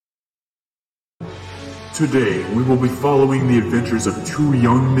Today, we will be following the adventures of two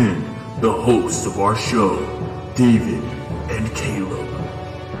young men, the hosts of our show, David and Caleb.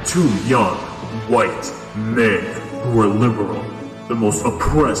 Two young, white men who are liberal, the most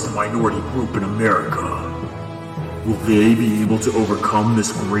oppressed minority group in America. Will they be able to overcome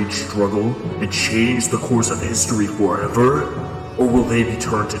this great struggle and change the course of history forever? Or will they be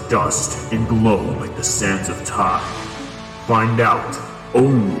turned to dust and glow like the sands of time? Find out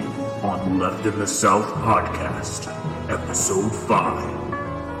only on Left in the South Podcast, Episode 5.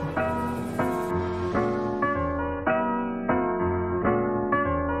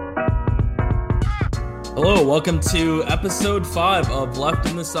 Hello, welcome to Episode 5 of Left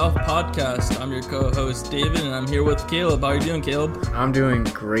in the South Podcast. I'm your co-host, David, and I'm here with Caleb. How are you doing, Caleb? I'm doing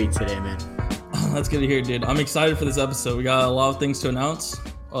great today, man. That's good to hear, dude. I'm excited for this episode. We got a lot of things to announce.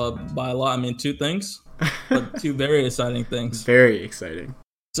 By a lot, I mean two things, but two very exciting things. Very exciting.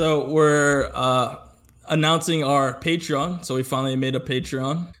 So we're announcing our Patreon. So we finally made a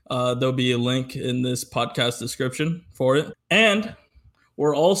Patreon. There'll be a link in this podcast description for it. And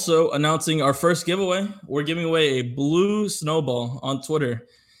we're also announcing our first giveaway. We're giving away a blue snowball on Twitter.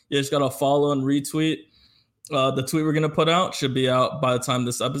 You just got to follow and retweet. The tweet we're going to put out should be out by the time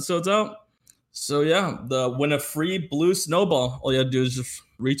this episode's out. So yeah, win a free blue snowball. All you got to do is just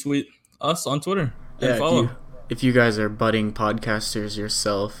retweet us on Twitter and follow. If you guys are budding podcasters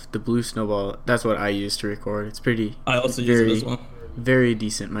yourself, the blue snowball, that's what I use to record. It's pretty. I also use it as well. Very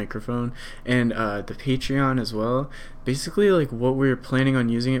decent microphone. And the Patreon as well. Basically, like what we're planning on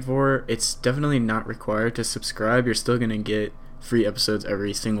using it for, it's definitely not required to subscribe. You're still going to get free episodes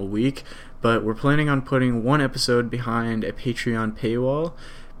every single week. But we're planning on putting one episode behind a Patreon paywall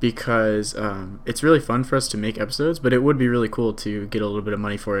because it's really fun for us to make episodes. But it would be really cool to get a little bit of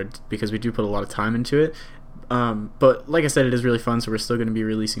money for it because we do put a lot of time into it. But like I said, it is really fun, so we're still going to be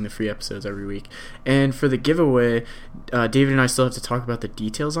releasing the free episodes every week. And for the giveaway, David and I still have to talk about the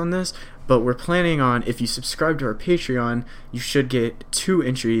details on this, but we're planning on, if you subscribe to our Patreon, you should get 2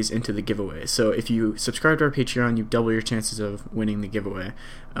 entries into the giveaway. So if you subscribe to our Patreon, you double your chances of winning the giveaway.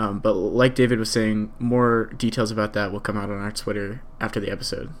 But like David was saying, more details about that will come out on our Twitter after the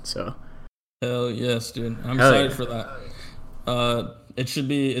episode. So hell yes, dude. I'm excited for that. It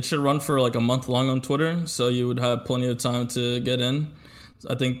should run for like a month long on Twitter, so you would have plenty of time to get in.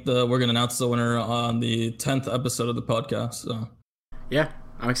 I think we're gonna announce the winner on the 10th episode of the podcast. So yeah,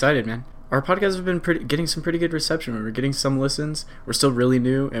 I'm excited, man. Our podcasts have been getting some pretty good reception. We're getting some listens. We're still really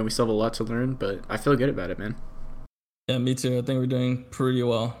new, and we still have a lot to learn, but I feel good about it, man. Yeah, me too. I think we're doing pretty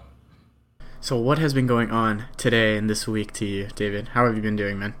well. So what has been going on today and this week to you, David? How have you been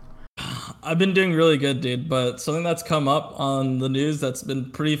doing, man? I've been doing really good, dude, but something that's come up on the news that's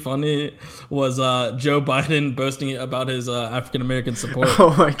been pretty funny was Joe Biden boasting about his African-American support.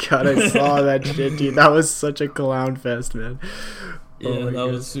 Oh my god, I saw that shit, dude. That was such a clown fest, man. Yeah, that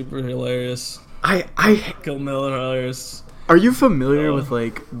was super hilarious. Hilarious. Are you familiar with,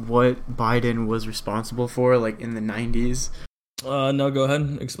 like, what Biden was responsible for, like, in the 90s? No, go ahead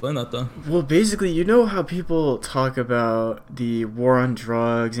and explain that, though. Well, basically, you know how people talk about the war on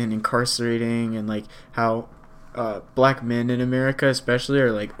drugs and incarcerating and, like, how black men in America especially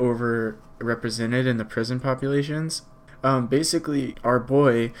are, like, overrepresented in the prison populations? Basically, our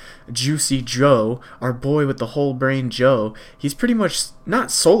boy, Juicy Joe, our boy with the whole brain Joe, he's pretty much not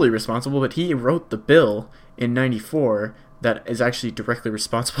solely responsible, but he wrote the bill in 94 that is actually directly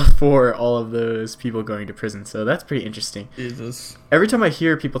responsible for all of those people going to prison. So that's pretty interesting. Jesus. Every time I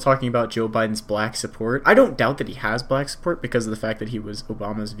hear people talking about Joe Biden's black support, I don't doubt that he has black support because of the fact that he was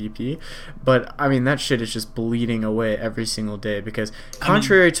Obama's VP. But, I mean, that shit is just bleeding away every single day because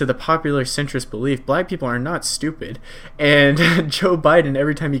contrary to the popular centrist belief, black people are not stupid. And Joe Biden,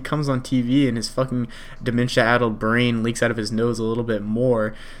 every time he comes on TV and his fucking dementia-addled brain leaks out of his nose a little bit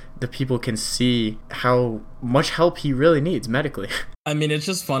more, the people can see how much help he really needs medically. I mean, it's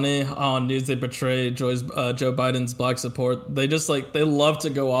just funny how on news they portray Joe Biden's black support. They just they love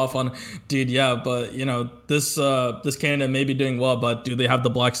to go off on, dude, yeah, but you know, this candidate may be doing well, but do they have the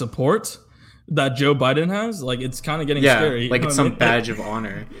black support that Joe Biden has? Like, it's kind of getting scary. Like it's some badge of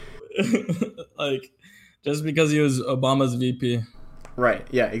honor. Like, just because he was Obama's VP. Right,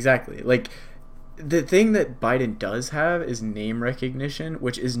 yeah, exactly. Like, the thing that Biden does have is name recognition,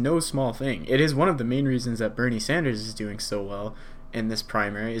 which is no small thing. It is one of the main reasons that Bernie Sanders is doing so well in this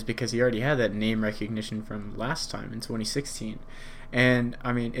primary is because he already had that name recognition from last time in 2016. And,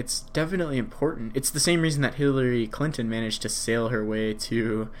 I mean, it's definitely important. It's the same reason that Hillary Clinton managed to sail her way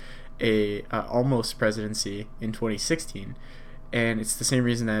to a almost presidency in 2016. And it's the same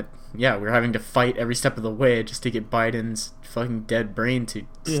reason that, yeah, we're having to fight every step of the way just to get Biden's fucking dead brain to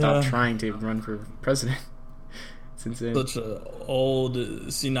stop trying to run for president. It's insane. Such an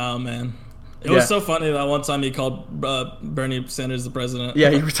old senile man. It was so funny that one time he called Bernie Sanders the president. Yeah,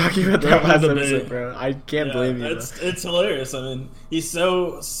 you were talking about that last debate. episode, bro. I can't blame you. It's hilarious. I mean, he's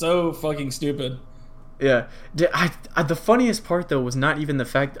so fucking stupid. Yeah. The funniest part, though, was not even the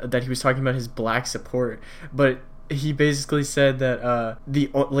fact that he was talking about his black support, but he basically said that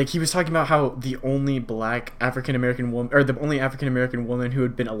he was talking about how the only black African American woman, or the only African American woman who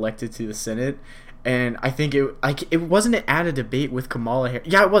had been elected to the Senate. And I think it wasn't at a debate with Kamala Harris.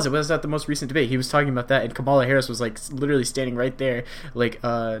 Yeah, it was. It was at the most recent debate. He was talking about that, and Kamala Harris was like literally standing right there, like,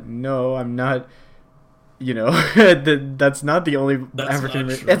 no, I'm not. You know, that's not the only African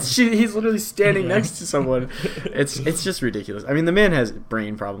American. He's literally standing next to someone. It's just ridiculous. I mean, the man has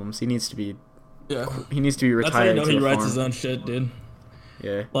brain problems. He needs to be. Yeah. He needs to be retired. That's how you know he writes his own shit, dude.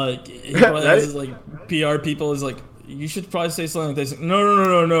 Yeah. Like he probably has his, like, PR people is like, you should probably say something like this.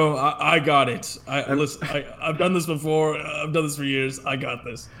 No. I got it. I've done this before. I've done this for years. I got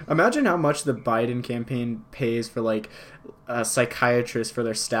this. Imagine how much the Biden campaign pays for, like, psychiatrists for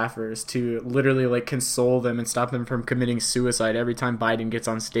their staffers to literally, like, console them and stop them from committing suicide every time Biden gets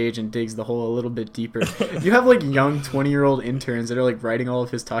on stage and digs the hole a little bit deeper. You have, like, young 20-year-old interns that are, like, writing all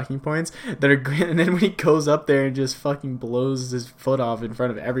of his talking points that are, and then when he goes up there and just fucking blows his foot off in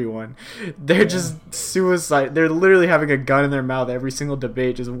front of everyone, they're just suicide. They're literally having a gun in their mouth every single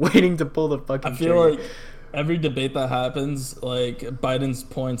debate, just waiting to pull the fucking trigger. I feel like every debate that happens, like, Biden's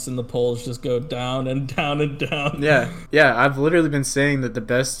points in the polls just go down and down and down. Yeah. I've literally been saying that the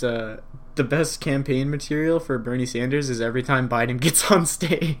best campaign material for Bernie Sanders is every time Biden gets on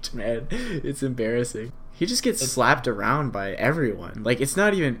stage, man. It's embarrassing. He just gets slapped around by everyone. Like, it's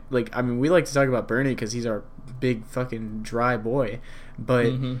not even, like, I mean, we like to talk about Bernie because he's our big fucking dry boy.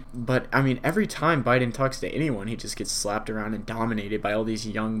 But I mean, every time Biden talks to anyone, he just gets slapped around and dominated by all these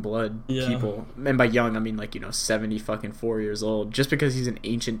young blood people. And by young, I mean, like, 70 fucking 4 years old, just because he's an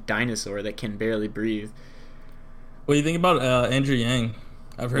ancient dinosaur that can barely breathe. What do you think about Andrew Yang?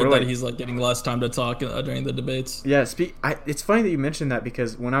 I've heard that he's, like, getting less time to talk during the debates. Yeah, it's funny that you mentioned that,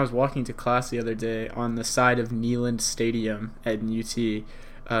 because when I was walking to class the other day on the side of Neyland Stadium at UT,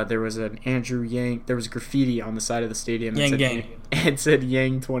 there was an Andrew Yang. There was graffiti on the side of the stadium. It said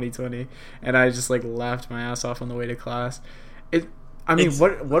Yang 2020, and I just, like, laughed my ass off on the way to class.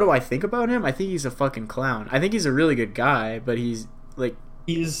 What do I think about him? I think he's a fucking clown. I think he's a really good guy, but he's like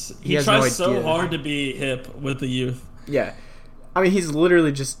he tries so hard to be hip with the youth. Yeah. I mean, he's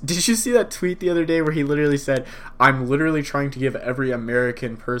literally just... Did you see that tweet the other day where he literally said, I'm literally trying to give every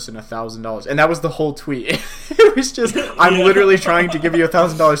American person $1,000? And that was the whole tweet. It was just, I'm literally trying to give you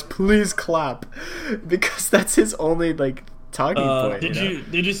 $1,000. Please clap. Because that's his only, like, talking point.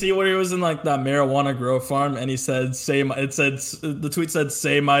 Did you see where he was in, like, that marijuana grow farm and he said, the tweet said,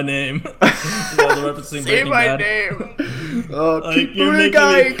 say my name. Say my name. Like, you're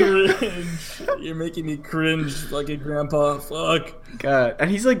making me cringe. You're making me cringe like a grandpa. Fuck. God. And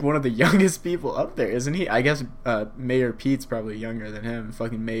he's, like, one of the youngest people up there, isn't he? I guess Mayor Pete's probably younger than him.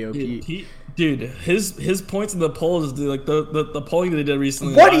 Fucking Mayo Pete. Dude, his points in the polls, dude, like the polling that they did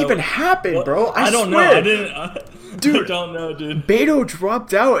recently. What even happened, bro? I don't know. Dude, I don't know, dude. Beto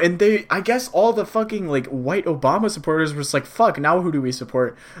dropped out, and I guess all the fucking, like, white Obama supporters were just like, fuck, now who do we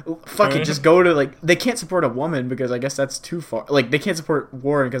support? Fuck it, just go to, like, they can't support a woman because I guess that's too far. Like, they can't support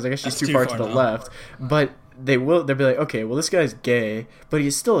Warren because I guess she's too far to the left. But they'll be like, okay, well, this guy's gay, but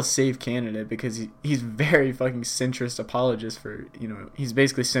he's still a safe candidate because he's very fucking centrist apologist for, he's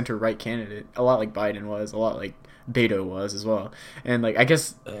basically center-right candidate, a lot like Biden was, a lot like Beto was as well. And, like, I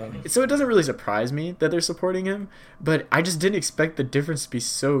guess so it doesn't really surprise me that they're supporting him, but I just didn't expect the difference to be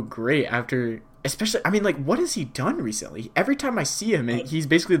so great after, especially, I mean, like, what has he done recently? Every time I see him, he's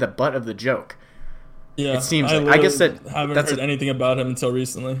basically the butt of the joke. Yeah, it seems like. I guess haven't heard anything about him until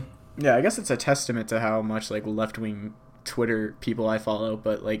recently. Yeah, I guess it's a testament to how much, like, left-wing Twitter people I follow,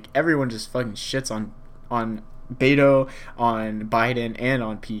 but, like, everyone just fucking shits on Beto, on Biden, and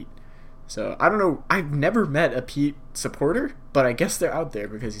on Pete. So, I don't know. I've never met a Pete supporter, but I guess they're out there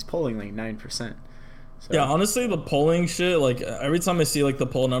because he's polling, like, 9%. So. Yeah, honestly, the polling shit, like, every time I see, like, the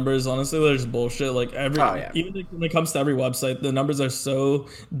poll numbers, honestly, there's bullshit. Like, even when it comes to every website, the numbers are so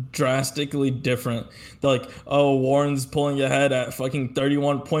drastically different. They're like, oh, Warren's pulling ahead at fucking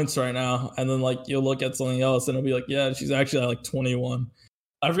 31 points right now. And then, like, you'll look at something else and it'll be like, yeah, she's actually at, like, 21.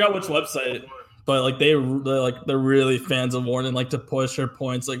 I forgot which website, but, like, they're really fans of Warren and like to push her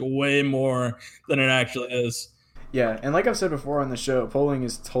points, like, way more than it actually is. Yeah, and like I've said before on the show, polling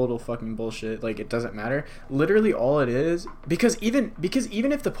is total fucking bullshit. Like, it doesn't matter. Literally all it is, because even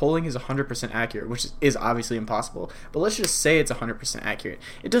if the polling is 100% accurate, which is obviously impossible, but let's just say it's 100% accurate,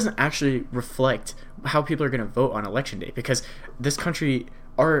 it doesn't actually reflect how people are going to vote on election day, because this country,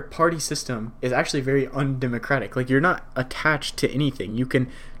 our party system is actually very undemocratic. Like, you're not attached to anything. You can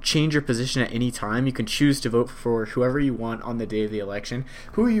change your position at any time. You can choose to vote for whoever you want on the day of the election.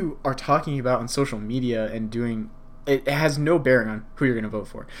 Who you are talking about on social media and doing, it has no bearing on who you're going to vote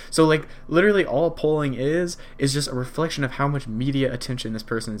for. So, like, literally all polling is just a reflection of how much media attention this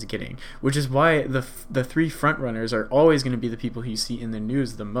person is getting, which is why the three frontrunners are always going to be the people who you see in the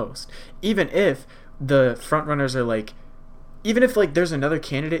news the most. Even if the frontrunners are like, even if, like, there's another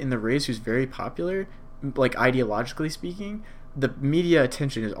candidate in the race who's very popular, like, ideologically speaking, the media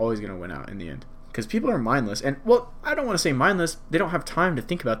attention is always going to win out in the end. Because people are mindless. And, well, I don't want to say mindless. They don't have time to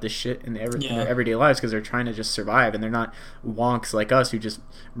think about this shit in their everyday lives because they're trying to just survive. And they're not wonks like us who just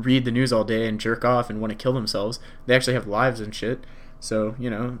read the news all day and jerk off and want to kill themselves. They actually have lives and shit. So, you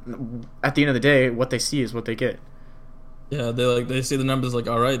know, at the end of the day, what they see is what they get. Yeah, they see the numbers like,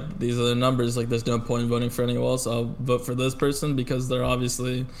 all right, these are the numbers. Like, there's no point in voting for anyone else. I'll vote for this person because they're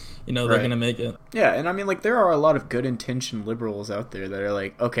obviously, you know, they're going to make it. Yeah, and I mean, like, there are a lot of good-intentioned liberals out there that are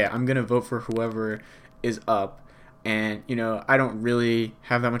like, okay, I'm going to vote for whoever is up. And, you know, I don't really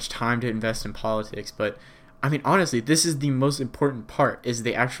have that much time to invest in politics. But, I mean, honestly, this is the most important part, is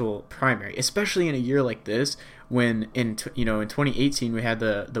the actual primary. Especially in a year like this, when in 2018 we had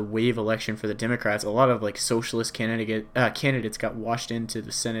the wave election for the Democrats. A lot of, like, socialist candidates got washed into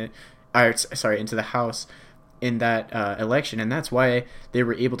the Senate, into the House in that election, and that's why they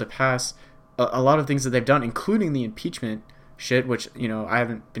were able to pass a lot of things that they've done, including the impeachment shit, which, you know, I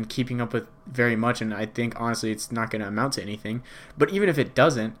haven't been keeping up with very much, and I think honestly it's not going to amount to anything. But even if it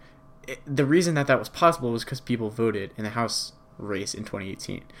doesn't, the reason that was possible was because people voted in the House race in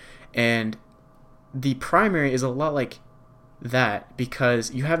 2018, and the primary is a lot like that,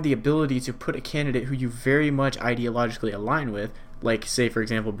 because you have the ability to put a candidate who you very much ideologically align with, like, say, for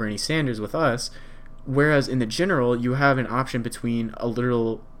example, Bernie Sanders with us, whereas in the general, you have an option between a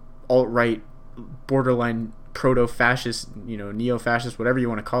literal alt-right, borderline proto-fascist, you know, neo-fascist, whatever you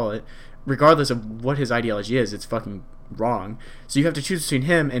want to call it, regardless of what his ideology is, it's fucking wrong. So you have to choose between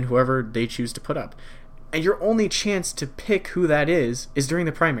him and whoever they choose to put up. And your only chance to pick who that is during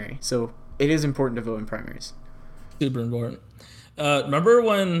the primary. So it is important to vote in primaries. Super important. Remember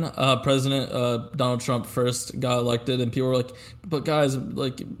when President Donald Trump first got elected and people were like, but guys,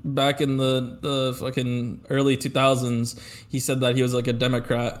 like, back in the fucking early 2000s, he said that he was like a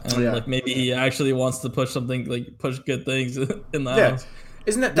Democrat and like maybe he actually wants to push something, like push good things in the House.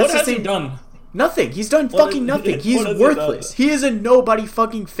 Isn't that's what the has same? He done? Nothing. He's done fucking nothing. He's worthless. He is a nobody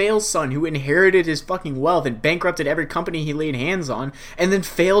fucking fails son who inherited his fucking wealth and bankrupted every company he laid hands on and then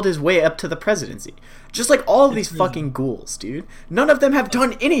failed his way up to the presidency. Just like all of these fucking ghouls, dude. None of them have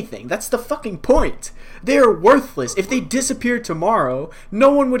done anything. That's the fucking point. They are worthless. If they disappeared tomorrow, no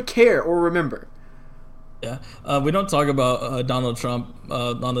one would care or remember. Yeah, we don't talk about Donald Trump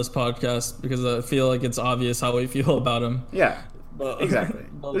on this podcast because I feel like it's obvious how we feel about him. Yeah. Exactly.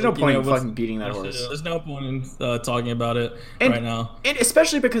 There's no point in fucking beating that horse. There's no point in talking about it right now. And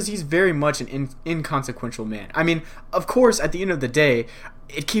especially because he's very much an inconsequential man. I mean, of course, at the end of the day,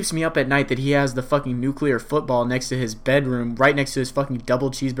 it keeps me up at night that he has the fucking nuclear football next to his bedroom, right next to his fucking double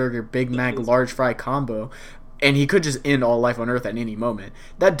cheeseburger, Big Mac, large fry combo. And he could just end all life on Earth at any moment.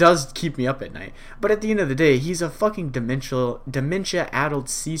 That does keep me up at night. But at the end of the day, he's a fucking dementia-addled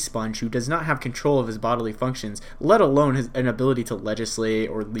sea sponge who does not have control of his bodily functions, let alone an ability to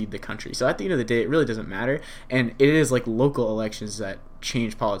legislate or lead the country. So at the end of the day, it really doesn't matter. And it is like local elections that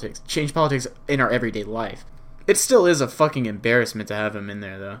change politics in our everyday life. It still is a fucking embarrassment to have him in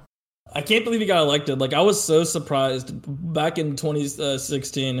there, though. I can't believe he got elected. Like, I was so surprised back in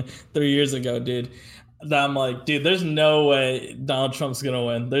 2016, 3 years ago, dude. That I'm like, dude, there's no way Donald Trump's gonna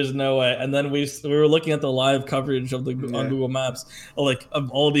win. There's no way. And then we were looking at the live coverage of on Google Maps, like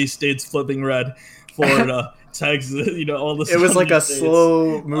of all these states flipping red, Florida, Texas, you know, all the. It was like a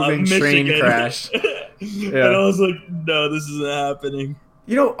slow moving train crash. And I was like, no, this isn't happening.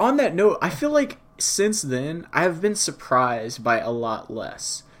 You know, on that note, I feel like since then I've been surprised by a lot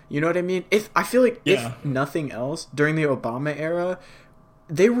less. You know what I mean? If nothing else, during the Obama era,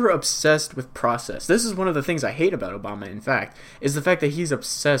 they were obsessed with process. This is one of the things I hate about Obama, in fact, is the fact that he's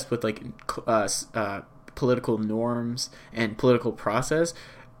obsessed with, like, political norms and political process.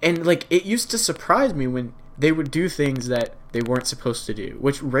 And, like, it used to surprise me when they would do things that they weren't supposed to do,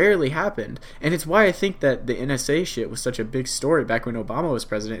 which rarely happened. And it's why I think that the NSA shit was such a big story back when Obama was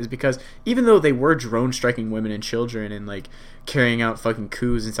president, is because even though they were drone striking women and children and like carrying out fucking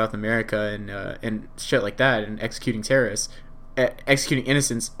coups in South America and shit like that and executing terrorists, executing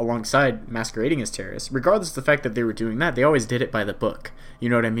innocents alongside masquerading as terrorists, regardless of the fact that they were doing that, they always did it by the book. You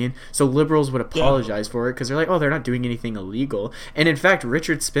know what I mean? So liberals would apologize for it because they're like, oh, they're not doing anything illegal. And in fact,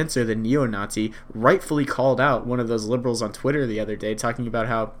 Richard Spencer, the neo-Nazi, rightfully called out one of those liberals on Twitter the other day, talking about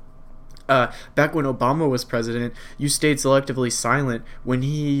how back when Obama was president, you stayed selectively silent when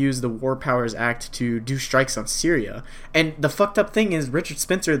he used the War Powers Act to do strikes on Syria. And the fucked up thing is, Richard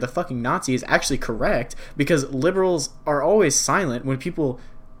Spencer, the fucking Nazi, is actually correct, because liberals are always silent when people...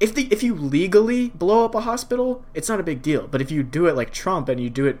 If you legally blow up a hospital, it's not a big deal. But if you do it like Trump and you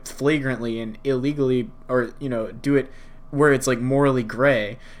do it flagrantly and illegally, or, you know, do it where it's like morally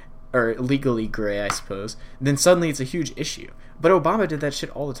gray, or legally gray, I suppose, then suddenly it's a huge issue. But Obama did that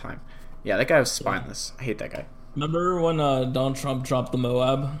shit all the time. Yeah, that guy was spineless. I hate that guy. Remember when Donald Trump dropped the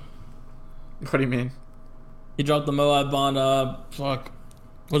Moab? What do you mean? He dropped the Moab on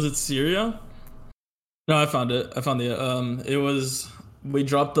was it Syria? No, I found it. It was, we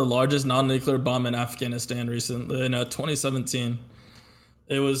dropped the largest non-nuclear bomb in Afghanistan recently in 2017.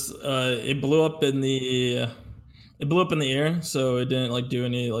 It was it blew up in the air, so it didn't like do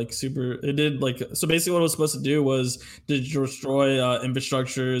any like super. It did like, so basically what it was supposed to do was to destroy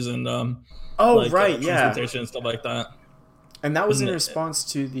infrastructures and transportation and stuff like that. And that was in response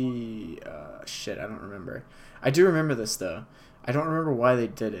to the shit. I don't remember. I do remember this though. I don't remember why they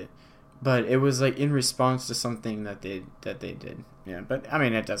did it, but it was like in response to something that they did. Yeah, but I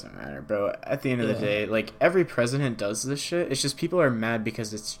mean, it doesn't matter, bro. At the end of the day, like, every president does this shit. It's just people are mad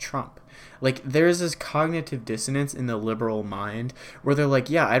because it's Trump. Like, there's this cognitive dissonance in the liberal mind where they're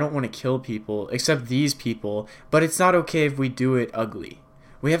like, yeah, I don't want to kill people except these people, but it's not okay if we do it ugly.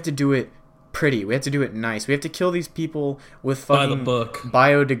 We have to do it pretty. We have to do it nice. We have to kill these people with fucking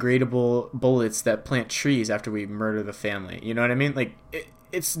biodegradable bullets that plant trees after we murder the family. You know what I mean? Like,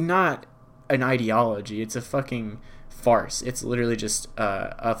 it's not an ideology. It's a fucking farce. It's literally just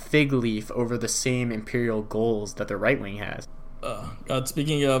a fig leaf over the same imperial goals that the right wing has.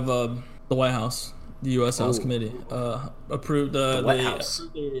 Speaking of the White House, the U.S. House Committee approved the White House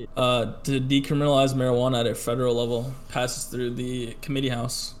to decriminalize marijuana at a federal level. Passes through the committee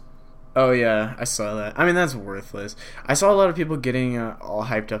house. Oh yeah, I saw that. I mean, that's worthless. I saw a lot of people getting all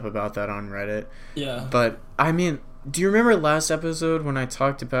hyped up about that on Reddit. Yeah. But I mean, do you remember last episode when I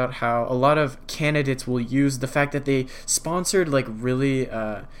talked about how a lot of candidates will use the fact that they sponsored like really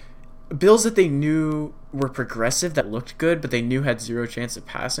bills that they knew were progressive that looked good but they knew had zero chance of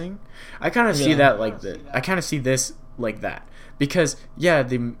passing? I kind of see that like that. I kind of see this like that, because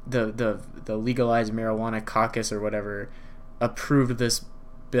the legalized marijuana caucus or whatever approved this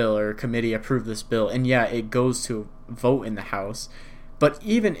bill, or committee approved this bill, and it goes to vote in the House. But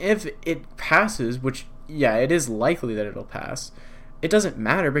even if it passes, which it is likely that it'll pass, it doesn't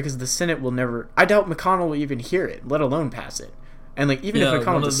matter because the Senate will never... I doubt McConnell will even hear it, let alone pass it. And like, even if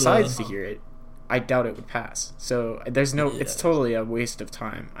McConnell decides to hear it, I doubt it would pass. So there's no... It's totally a waste of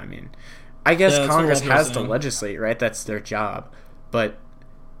time. I mean, I guess Congress has to legislate, right? That's their job. But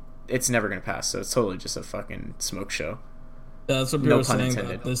it's never going to pass, so it's totally just a fucking smoke show. Yeah, that's what people are saying.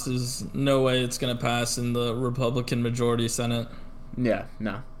 This is no way it's going to pass in the Republican majority Senate. Yeah,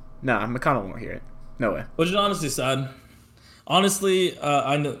 no. McConnell won't hear it. No way. Which is honestly sad. Honestly,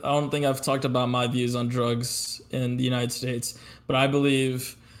 I don't think I've talked about my views on drugs in the United States, but I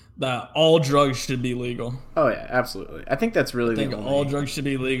believe that all drugs should be legal. Oh yeah, absolutely. I think that's really the only... all drugs should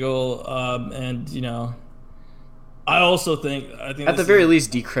be legal, and you know, I also think at the very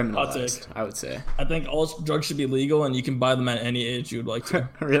least decriminalized. I would say. I think all drugs should be legal, and you can buy them at any age you would like to.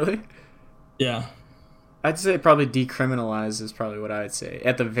 Really? Yeah. I'd say probably decriminalize is probably what I would say,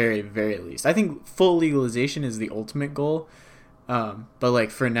 at the very, very least. I think full legalization is the ultimate goal, but like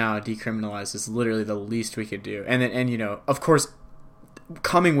for now, decriminalize is literally the least we could do. And you know, of course,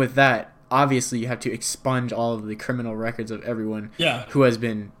 coming with that, obviously you have to expunge all of the criminal records of everyone who has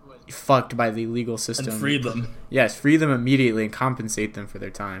been fucked by the legal system. And free them. Yes, free them immediately and compensate them for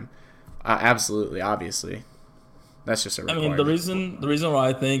their time. Absolutely, obviously. That's just a requirement. I mean, the reason why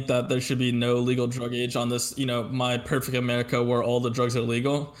I think that there should be no legal drug age on this, you know, my perfect America where all the drugs are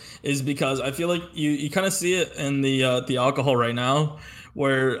legal, is because I feel like you kind of see it in the alcohol right now,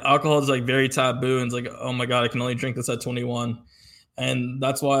 where alcohol is like very taboo and it's like, oh my God, I can only drink this at 21. And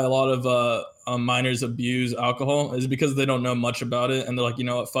that's why a lot of minors abuse alcohol, is because they don't know much about it. And they're like, you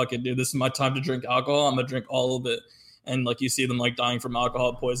know what, fuck it, dude, this is my time to drink alcohol. I'm going to drink all of it. and like you see them like dying from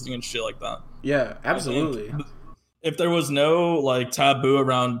alcohol poisoning and shit like that. Yeah, absolutely. If there was no like taboo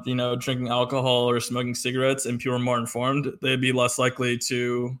around, drinking alcohol or smoking cigarettes and people were more informed, they'd be less likely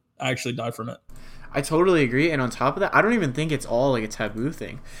to actually die from it. I totally agree. And on top of that, I don't even think it's all like a taboo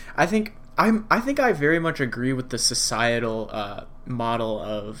thing. I think I very much agree with the societal model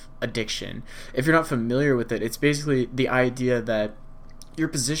of addiction. If you're not familiar with it, it's basically the idea that your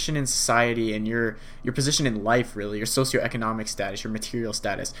position in society and your position in life, really, your socioeconomic status, your material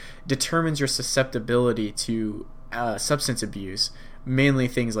status, determines your susceptibility to substance abuse. Mainly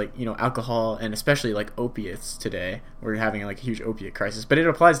things like alcohol, and especially like opiates today. We're having like a huge opiate crisis, but it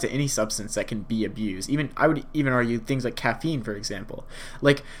applies to any substance that can be abused. I would even argue things like caffeine, for example.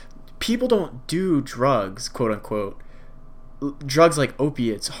 Like, people don't do drugs, quote unquote, drugs like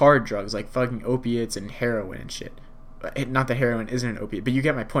opiates, hard drugs like fucking opiates and heroin and shit. Not that heroin isn't an opiate, but you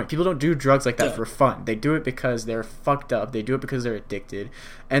get my point. People don't do drugs like that for fun. They do it because they're fucked up. They do it because they're addicted,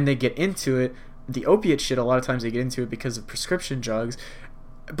 and they get into it. The opiate shit, a lot of times they get into it because of prescription drugs.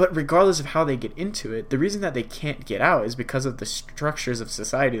 But regardless of how they get into it, the reason that they can't get out is because of the structures of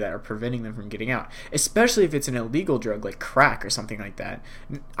society that are preventing them from getting out. Especially if it's an illegal drug like crack or something like that.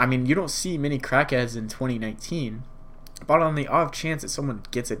 I mean, you don't see many crackheads in 2019. But on the off chance that someone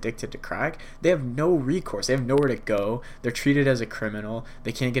gets addicted to crack, they have no recourse. They have nowhere to go. They're treated as a criminal.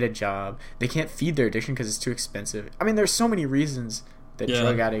 They can't get a job. They can't feed their addiction because it's too expensive. I mean, there's so many reasons that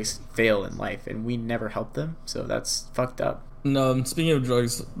drug addicts fail in life, and we never help them. So that's fucked up. No, speaking of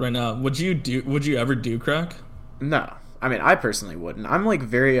drugs right now, would you ever do crack? No. I mean, I personally wouldn't. I'm like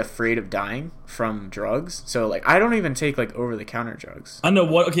very afraid of dying from drugs. So like I don't even take like over-the-counter drugs. I know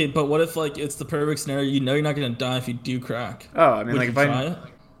but what if like it's the perfect scenario, you're not going to die if you do crack? Oh, I mean, would like you if try it?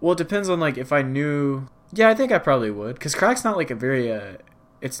 Well, it depends on like if I knew. Yeah, I think I probably would, cuz crack's not like a very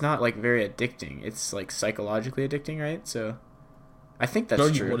it's not like very addicting. It's like psychologically addicting, right? So I think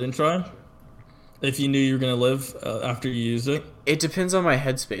that's true. You wouldn't try? If you knew you were going to live after you used it? It depends on my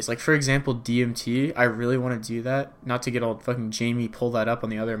headspace. Like, for example, DMT, I really want to do that. Not to get all fucking Jamie pull that up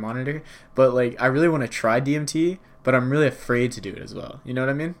on the other monitor. But, like, I really want to try DMT, but I'm really afraid to do it as well. You know what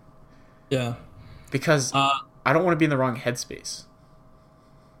I mean? Yeah. Because I don't want to be in the wrong headspace.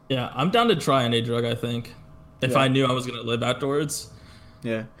 Yeah, I'm down to try any drug, I think. If I knew I was going to live afterwards.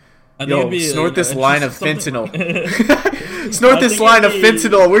 Yeah. I think it'd be snort this line of fentanyl. Snort this line of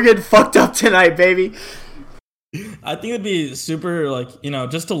fentanyl. We're getting fucked up tonight, baby. I think it'd be super, like,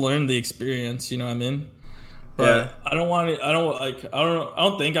 just to learn the experience. You know what I mean? But I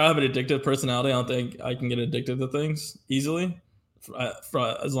don't think I have an addictive personality. I don't think I can get addicted to things easily,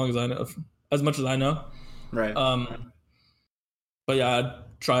 for as long as I know, as much as I know. Right. But yeah,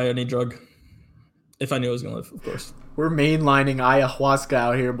 I'd try any drug if I knew I was gonna live, of course. We're mainlining ayahuasca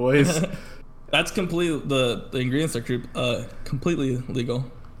out here, boys. That's completely the ingredients are completely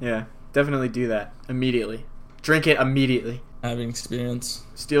legal. Yeah, definitely do that immediately. Drink it immediately. Having experience.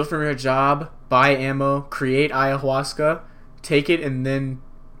 Steal from your job, buy ammo, create ayahuasca, take it, and then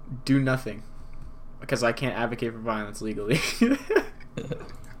do nothing. Because I can't advocate for violence legally.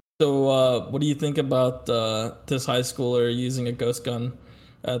 So, what do you think about this high schooler using a ghost gun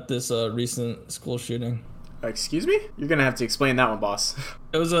at this recent school shooting? Excuse me? You're going to have to explain that one, boss.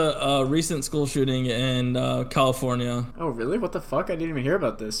 It was a recent school shooting in California. Oh, really? What the fuck? I didn't even hear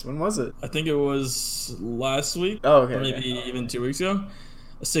about this. When was it? I think it was last week. Oh, okay. Or maybe even 2 weeks ago.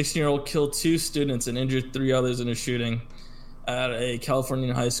 A 16-year-old killed 2 students and injured 3 others in a shooting at a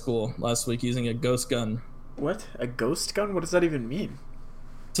Californian high school last week using a ghost gun. What? A ghost gun? What does that even mean?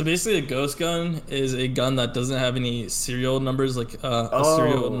 So basically, a ghost gun is a gun that doesn't have any serial numbers, like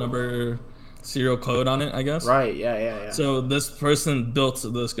a serial code on it, I guess. Right, yeah. So this person built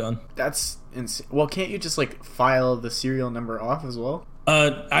this gun. That's insane. Well, can't you just like file the serial number off as well?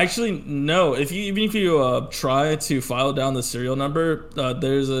 Actually, no. Even if you try to file down the serial number,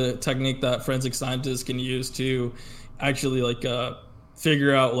 there's a technique that forensic scientists can use to actually like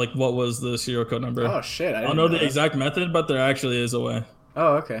figure out like what was the serial code number. Oh shit! I don't know the exact method, but there actually is a way.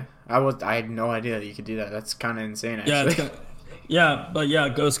 Oh, okay. I had no idea that you could do that. That's kind of insane, actually.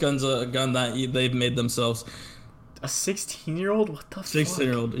 Ghost gun's a gun that they've made themselves. A 16-year-old? What the fuck?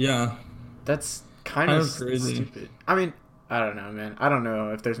 16-year-old, yeah. That's kind of crazy. Stupid. I mean, I don't know, man. I don't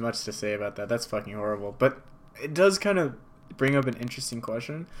know if there's much to say about that. That's fucking horrible. But it does kind of bring up an interesting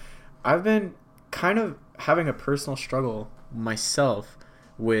question. I've been kind of having a personal struggle myself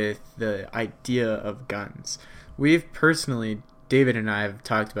with the idea of guns. We've personally... David and I have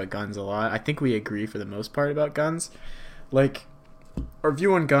talked about guns a lot. I think we agree for the most part about guns. Like, our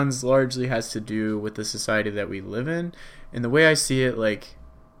view on guns largely has to do with the society that we live in. And the way I see it, like,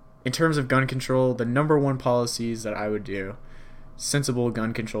 in terms of gun control, the number one policies that I would do, sensible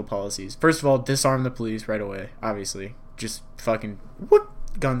gun control policies. First of all, disarm the police right away, obviously. Just fucking, whoop,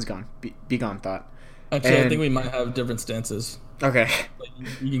 guns gone. Be gone, thought. Actually, I think we might have different stances. Okay. But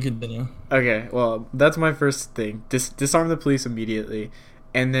you can continue. Okay, well, that's my first thing. Disarm the police immediately.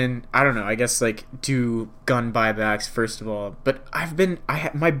 And then, I don't know, I guess, like, do gun buybacks, first of all. But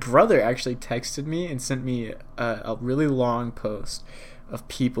my brother actually texted me and sent me a really long post of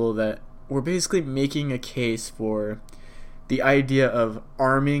people that were basically making a case for the idea of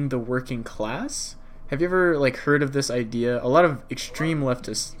arming the working class. Have you ever, like, heard of this idea? A lot of extreme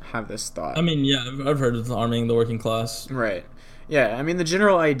leftists have this thought. I mean, yeah, I've heard of arming the working class. Right. Yeah, I mean, the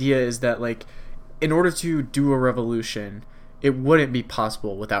general idea is that, like, in order to do a revolution, it wouldn't be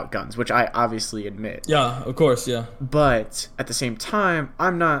possible without guns, which I obviously admit. Yeah, of course, yeah. But at the same time,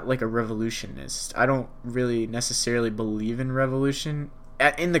 I'm not, like, a revolutionist. I don't really necessarily believe in revolution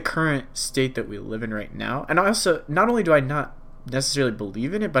in the current state that we live in right now. And I also, not only do I not necessarily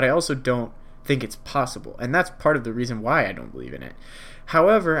believe in it, but I also don't think it's possible. And that's part of the reason why I don't believe in it.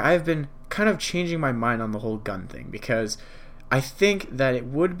 However, I've been kind of changing my mind on the whole gun thing, because I think that it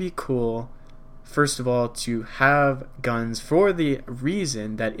would be cool, first of all, to have guns for the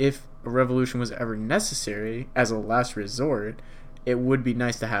reason that if a revolution was ever necessary as a last resort, it would be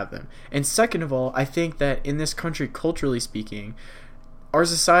nice to have them. And second of all, I think that in this country, culturally speaking, our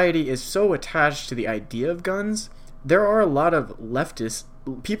society is so attached to the idea of guns. There are a lot of leftists,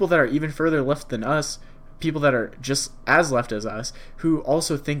 people that are even further left than us, people that are just as left as us, who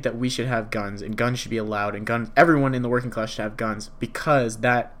also think that we should have guns and guns should be allowed and everyone in the working class should have guns, because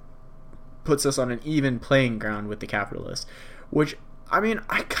that puts us on an even playing ground with the capitalists, which, I mean,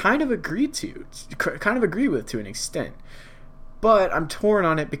 I kind of agree with to an extent. But I'm torn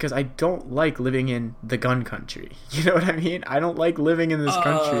on it because I don't like living in the gun country. You know what I mean? I don't like living in this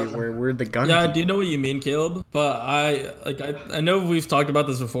country where we're the gun Yeah, people. I do know what you mean, Caleb. But I know we've talked about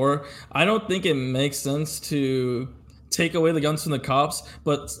this before. I don't think it makes sense to take away the guns from the cops,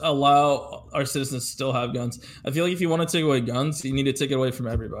 but allow our citizens to still have guns. I feel like if you want to take away guns, you need to take it away from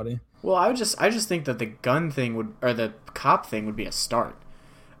everybody. Well, I just think that the gun thing or the cop thing would be a start.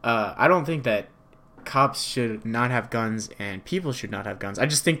 I don't think that cops should not have guns and people should not have guns. I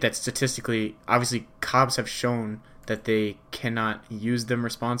just think that statistically, obviously, cops have shown that they cannot use them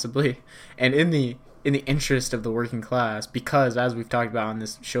responsibly, and in the interest of the working class, because as we've talked about on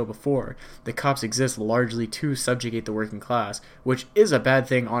this show before, the cops exist largely to subjugate the working class, which is a bad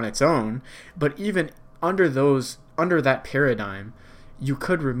thing on its own. But even under that paradigm, you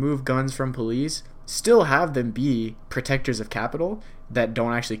could remove guns from police, still have them be protectors of capital that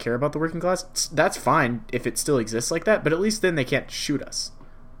don't actually care about the working class. That's fine if it still exists like that, but at least then they can't shoot us.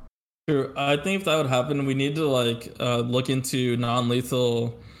 True. I think if that would happen, we need to look into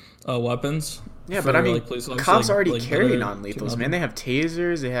non-lethal weapons. Yeah, but I mean, cops already carry non-lethals, man. They They have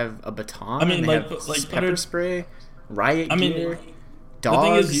tasers, they have a baton, I mean, they like have pepper spray, riot gear, the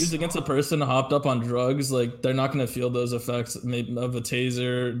thing is, dogs. used against a person hopped up on drugs, like, they're not going to feel those effects of a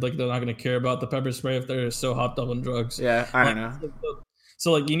taser. Like, they're not going to care about the pepper spray if they're so hopped up on drugs. Yeah, I don't know.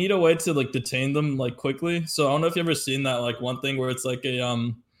 So, like, you need a way to, like, detain them, like, quickly. So I don't know if you've ever seen that, like, one thing where it's like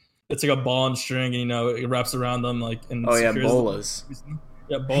it's like a ball and string, and, you know, it wraps around them, like, and bolas.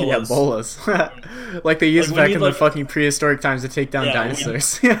 Yeah, bolas. Yeah, bolas. Like they used back in the fucking prehistoric times to take down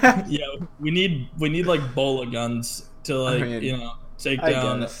dinosaurs. Yeah, we need like bola guns to, like, you know, take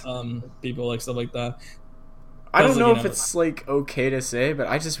down people, like, stuff like that. I don't know if it's, like, okay to say, but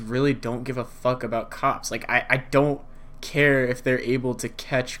I just really don't give a fuck about cops. Like, I don't care if they're able to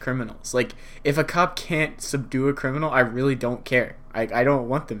catch criminals. Like, if a cop can't subdue a criminal, I really don't care. I don't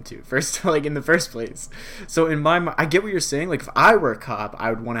want them to, in the first place. So in my mind, I get what you're saying. Like, if I were a cop, I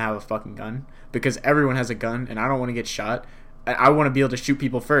would want to have a fucking gun, because everyone has a gun and I don't want to get shot. I want to be able to shoot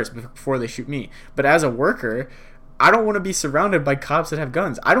people first before they shoot me. But as a worker, I don't want to be surrounded by cops that have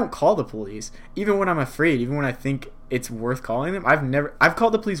guns. I don't call the police, even when I'm afraid, even when I think it's worth calling them. I've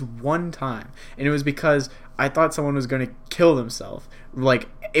called the police one time, and it was because I thought someone was going to kill themselves. Like,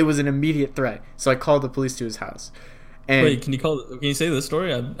 it was an immediate threat, so I called the police to his house. And wait, can you say this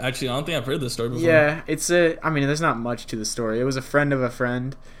story? I don't think I've heard this story before. Yeah, I mean, there's not much to the story. It was a friend of a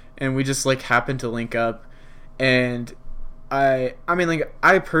friend, and we just, like, happened to link up, and I mean, like,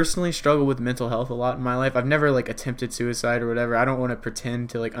 I personally struggle with mental health a lot in my life. I've never, like, attempted suicide or whatever. I don't want to pretend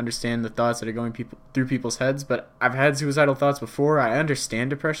to, like, understand the thoughts that are going through people's heads, but I've had suicidal thoughts before. I understand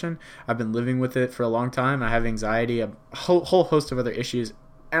depression. I've been living with it for a long time. I have anxiety, a whole host of other issues,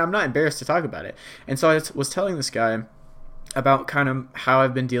 and I'm not embarrassed to talk about it. And so I was telling this guy about kind of how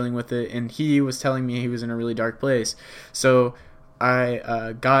I've been dealing with it, and he was telling me he was in a really dark place. So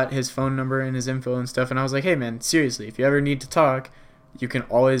I got his phone number and his info and stuff, and I was like, hey man, seriously, if you ever need to talk, you can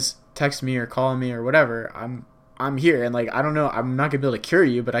always text me or call me or whatever. I'm here, and like, I don't know, I'm not gonna be able to cure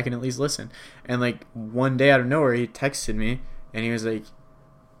you, but I can at least listen. And like, one day out of nowhere, he texted me and he was like,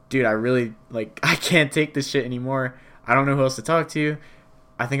 dude, I really, like, I can't take this shit anymore. I don't know who else to talk to.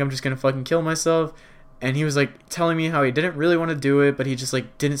 I think I'm just gonna fucking kill myself. And he was like telling me how he didn't really want to do it, but he just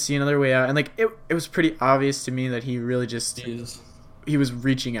like didn't see another way out. And like, it was pretty obvious to me that he really just he was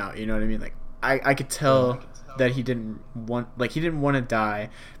reaching out, you know what I mean? Like, I could tell that he didn't want to die,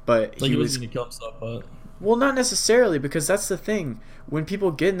 but like he was gonna kill himself. But well, not necessarily, because that's the thing. When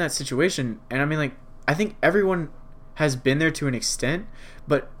people get in that situation, and I mean, like, I think everyone has been there to an extent,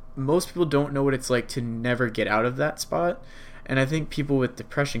 but most people don't know what it's like to never get out of that spot. And I think people with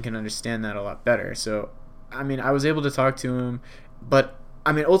depression can understand that a lot better. So, I mean, I was able to talk to him, but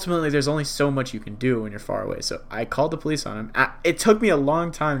I mean, ultimately, there's only so much you can do when you're far away. So I called the police on him. It took me a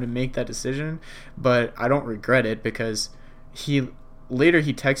long time to make that decision, but I don't regret it, because later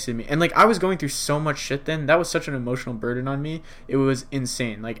he texted me, and like, I was going through so much shit then. That was such an emotional burden on me. It was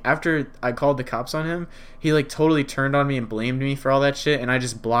insane. Like, after I called the cops on him, he like totally turned on me and blamed me for all that shit, and I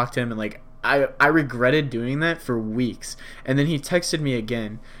just blocked him, and like, I regretted doing that for weeks. And then he texted me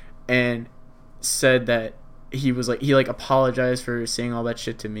again and said that he apologized for saying all that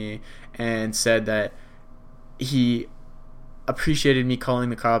shit to me, and said that he appreciated me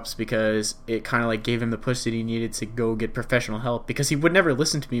calling the cops because it kind of like gave him the push that he needed to go get professional help, because he would never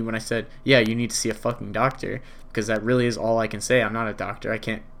listen to me when I said, yeah, you need to see a fucking doctor, because that really is all I can say. I'm not a doctor. I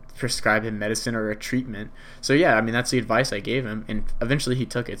can't prescribe him medicine or a treatment. So yeah, I mean, that's the advice I gave him, and eventually he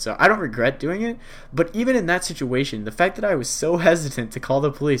took it. So I don't regret doing it. But even in that situation, the fact that I was so hesitant to call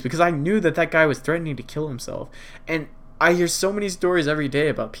the police, because I knew that that guy was threatening to kill himself, and I hear so many stories every day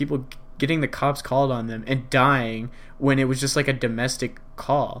about people getting the cops called on them and dying when it was just like a domestic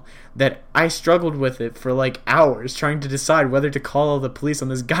call, that I struggled with it for like hours trying to decide whether to call the police on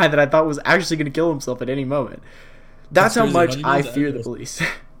this guy that I thought was actually going to kill himself at any moment. That's how much I fear the police.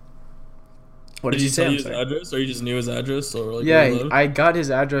 What did you say? His address, or you just knew his address, or like? Yeah, I got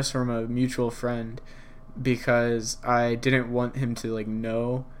his address from a mutual friend, because I didn't want him to like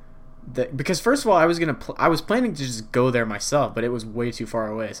know that. Because first of all, I was planning to just go there myself, but it was way too far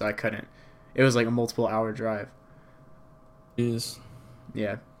away, so I couldn't. It was like a multiple hour drive. Jeez.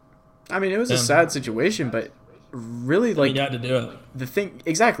 Yeah, I mean, it was a sad situation, but really, like, you had to do it. The thing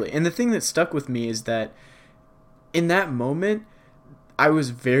exactly, and the thing that stuck with me is that in that moment, I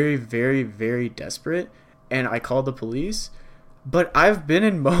was very, very, very desperate, and I called the police. But I've been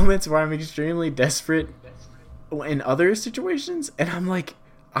in moments where I'm extremely desperate in other situations, and I'm like,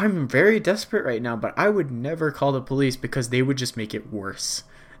 I'm very desperate right now, but I would never call the police, because they would just make it worse.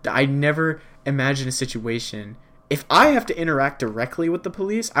 I never imagine a situation. If I have to interact directly with the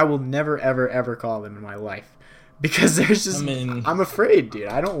police, I will never, ever, ever call them in my life, because there's just, I'm afraid, dude.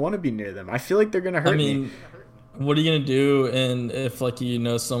 I don't want to be near them. I feel like they're gonna hurt me. What are you gonna do? And if like, you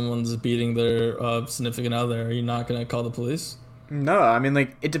know, someone's beating their significant other, are you not gonna call the police? No, I mean,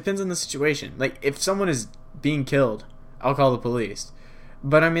 like, it depends on the situation. Like, if someone is being killed, I'll call the police.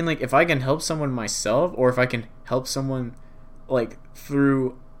 But I mean, like, if I can help someone myself, or if I can help someone like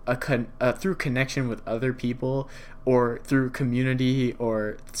through through connection with other people, or through community,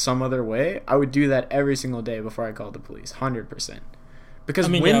 or some other way, I would do that every single day before I call the police, 100%. Because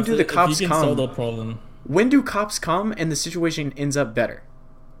when do the cops come? When do cops come and the situation ends up better?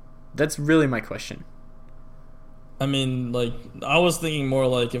 That's really my question. I mean, like, I was thinking more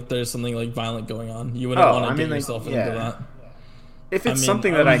like if there's something like violent going on, you wouldn't want to get yourself into that. If it's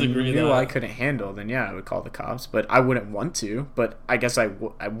something that I knew I couldn't handle, then yeah, I would call the cops. But I wouldn't want to. But I guess I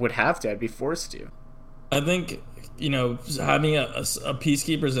would have to. I'd be forced to. I think, you know, having a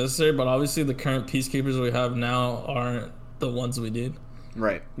peacekeeper is necessary, but obviously the current peacekeepers we have now aren't the ones we need.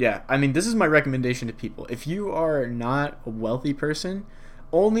 Right. Yeah. I mean, this is my recommendation to people. If you are not a wealthy person,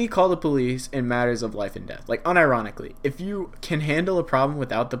 only call the police in matters of life and death. Like, unironically, if you can handle a problem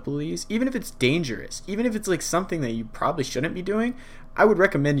without the police, even if it's dangerous, even if it's like something that you probably shouldn't be doing, I would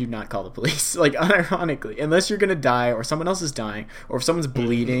recommend you not call the police. Like, unironically, unless you're gonna die, or someone else is dying, or if someone's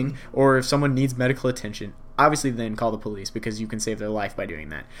bleeding, or if someone needs medical attention, obviously then call the police, because you can save their life by doing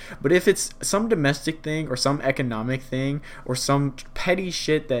that. But if it's some domestic thing, or some economic thing, or some petty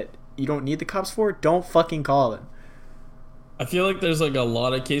shit that you don't need the cops for, don't fucking call them. I feel like there's like a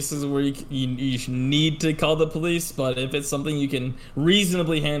lot of cases where you need to call the police, but if it's something you can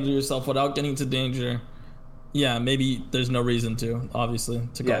reasonably handle yourself without getting into danger, Yeah, maybe there's no reason to, obviously,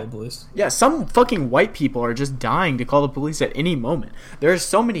 to call Yeah. the police. Yeah, some fucking white people are just dying to call the police at any moment. There are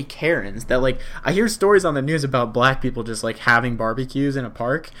so many Karens that, like, I hear stories on the news about black people just, like, having barbecues in a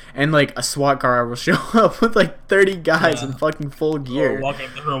park, and, like, a SWAT car will show up with, like, 30 guys in fucking full Or gear. walking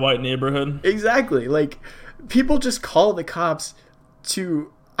through a white neighborhood. Exactly. Like, people just call the cops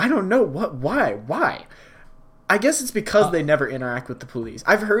to, I don't know, why? I guess it's because they never interact with the police.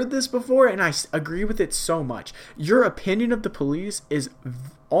 I've heard this before, and I agree with it so much. Your opinion of the police is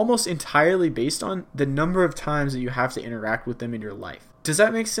almost entirely based on the number of times that you have to interact with them in your life. Does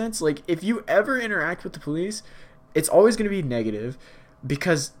that make sense? Like, if you ever interact with the police, it's always going to be negative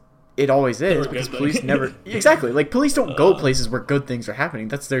because it always is, because police never... Exactly. Like, police don't go places where good things are happening.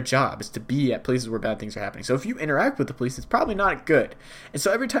 That's their job, is to be at places where bad things are happening. So if you interact with the police, it's probably not good. And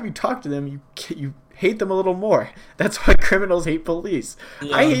so every time you talk to them, you hate them a little more. That's why criminals hate police.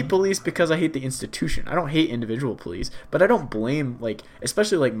 Yeah. I hate police because I hate the institution. I don't hate individual police, but I don't blame, like,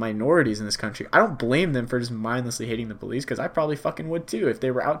 especially, like, minorities in this country. I don't blame them for just mindlessly hating the police, because I probably fucking would too if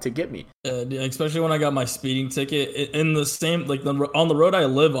they were out to get me. Yeah, especially when I got my speeding ticket in the same, like, on the road I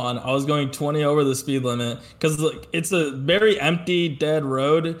live on, I was going 20 over the speed limit because, like, it's a very empty, dead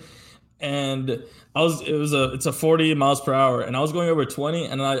road, and it's a 40 miles per hour, and I was going over 20,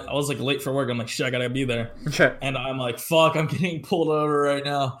 and I was like late for work. I'm like, shit, I gotta be there. Okay. And I'm like, fuck, I'm getting pulled over right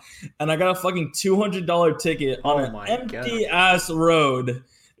now, and I got a fucking $200 ticket on an empty ass road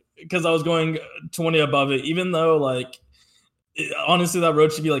because I was going 20 above it, even though, like, honestly, that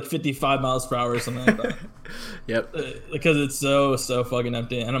road should be like 55 miles per hour or something like that. Yep. Because it's so fucking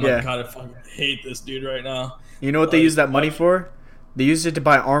empty, and I'm like, God, I fucking hate this dude right now. You know what they use that money for? They used it to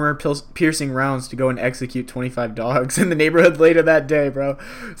buy armor-piercing rounds to go and execute 25 dogs in the neighborhood later that day, bro.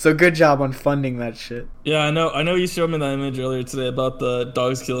 So good job on funding that shit. Yeah, I know. You showed me that image earlier today about the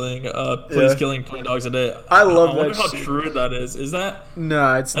dogs killing, police killing 20 dogs a day. I love that. I wonder how shit. true that is. Is that?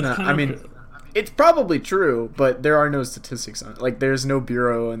 No, it's not. I mean, it's probably true, but there are no statistics on it. Like, there's no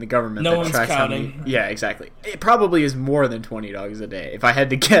bureau in the government no that one's tracks counting. how many. Yeah, exactly. It probably is more than 20 dogs a day, if I had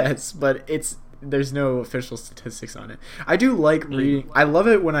to guess, but there's no official statistics on it. I do like reading. I love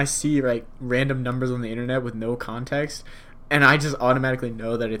it when I see, like, random numbers on the internet with no context, and I just automatically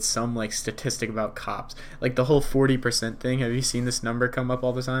know that it's some, like, statistic about cops. Like the whole 40% thing. Have you seen this number come up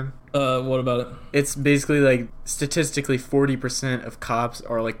all the time? What about it? It's basically, like, statistically 40% of cops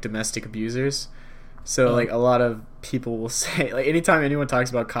are, like, domestic abusers. So, like, a lot of people will say, like, anytime anyone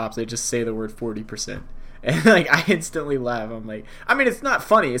talks about cops, they just say the word 40%. And, like, I instantly laugh. I'm like, I mean, it's not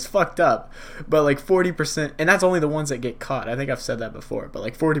funny. It's fucked up. But, like, 40%, and that's only the ones that get caught. I think I've said that before. But,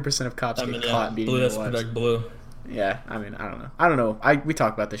 like, 40% of cops get caught and beating their wives. Protect blue. Yeah, I mean, I don't know. We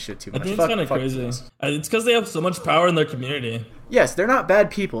talk about this shit too much. I think it's kind of crazy. It's because they have so much power in their community. Yes, they're not bad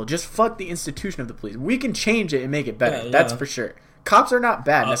people. Just fuck the institution of the police. We can change it and make it better. Yeah. That's for sure. Cops are not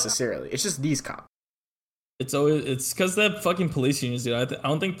bad necessarily. It's just these cops. It's because they have fucking police unions, dude. I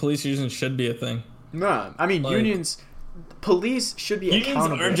don't think police unions should be a thing. No, I mean, unions, police should be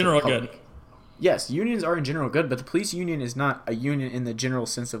accountable. Unions are in general good. Yes, unions are in general good, but the police union is not a union in the general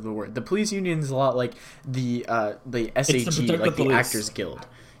sense of the word. The police union is a lot like the SAG, like the Actors Guild.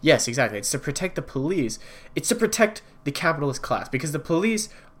 Yes, exactly. It's to protect the police. It's to protect the capitalist class, because the police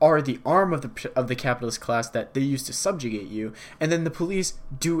are the arm of the capitalist class that they use to subjugate you, and then the police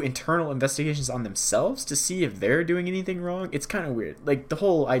do internal investigations on themselves to see if they're doing anything wrong. It's kind of weird. Like, the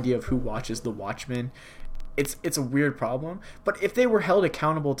whole idea of who watches the Watchmen, it's a weird problem. But if they were held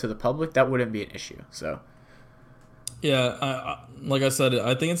accountable to the public, that wouldn't be an issue. So yeah, like I said,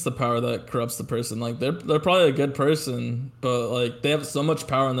 I think it's the power that corrupts the person. Like, they're probably a good person, but, like, they have so much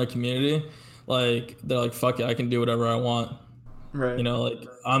power in their community. Like, they're like, fuck it, I can do whatever I want. Right. You know, like,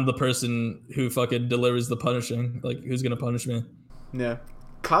 I'm the person who fucking delivers the punishing. Like, who's gonna punish me? Yeah.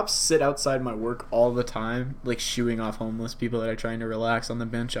 Cops sit outside my work all the time, like, shooing off homeless people that are trying to relax on the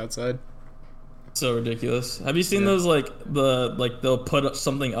bench outside. So ridiculous. Have you seen those, like, they'll put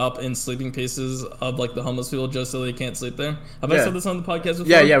something up in sleeping places of, like, the homeless people just so they can't sleep there? Have I said this on the podcast before?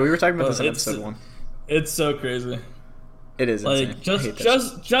 Yeah, we were talking about this in episode 1. It's so crazy. It is insane.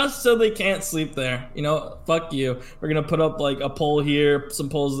 Like, just so they can't sleep there. You know, fuck you. We're gonna put up, like, a pole here, some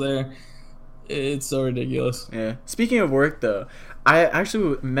poles there. It's so ridiculous. Yeah. Speaking of work, though, I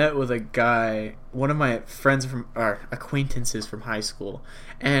actually met with a guy, one of my friends acquaintances from high school,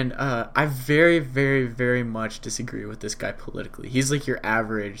 and I very, very, very much disagree with this guy politically. He's like your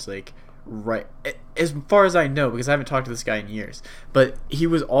average, like, right, as far as I know, because I haven't talked to this guy in years, but he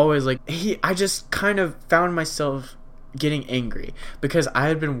was always like, I just kind of found myself getting angry because I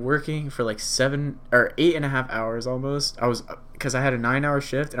had been working for like 8.5 hours almost. Because I had a 9-hour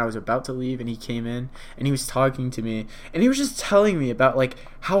shift and I was about to leave, and he came in and he was talking to me and he was just telling me about like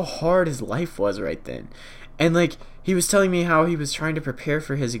how hard his life was right then. And like he was telling me how he was trying to prepare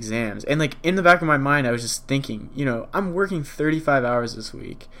for his exams. And like in the back of my mind, I was just thinking, I'm working 35 hours this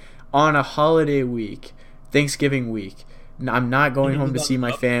week on a holiday week, Thanksgiving week. I'm not going home to see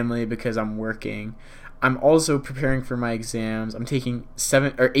my family because I'm working. I'm also preparing for my exams. I'm taking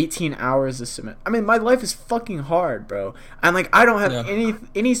 18 hours this semester. I mean, my life is fucking hard, bro. And like, I don't have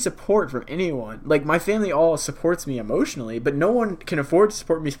any support from anyone. Like, my family all supports me emotionally, but no one can afford to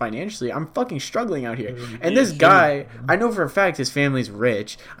support me financially. I'm fucking struggling out here. And this guy, I know for a fact his family's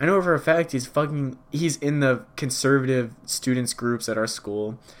rich. I know for a fact he's in the conservative students groups at our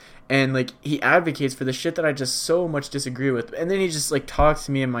school. And like, he advocates for the shit that I just so much disagree with. And then he just like talks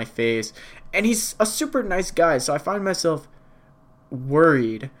to me in my face. And he's a super nice guy, so I find myself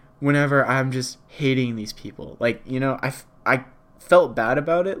worried whenever I'm just hating these people. Like, I felt bad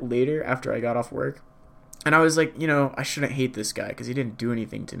about it later after I got off work. And I was like, I shouldn't hate this guy because he didn't do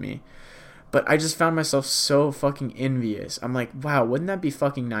anything to me. But I just found myself so fucking envious. I'm like, wow, wouldn't that be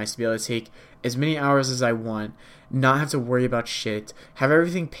fucking nice to be able to take as many hours as I want, not have to worry about shit, have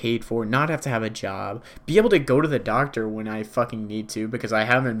everything paid for, not have to have a job, be able to go to the doctor when I fucking need to because I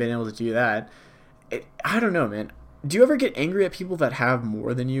haven't been able to do that. I don't know, man. Do you ever get angry at people that have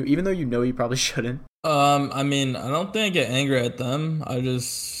more than you, even though you probably shouldn't? I mean, I don't think I get angry at them. I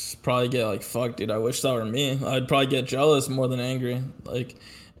just probably get like, fuck, dude, I wish that were me. I'd probably get jealous more than angry. Like,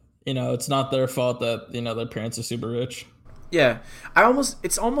 it's not their fault that, their parents are super rich. Yeah.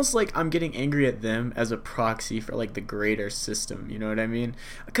 It's almost like I'm getting angry at them as a proxy for like the greater system. You know what I mean?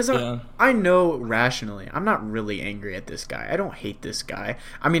 Because I know rationally, I'm not really angry at this guy. I don't hate this guy.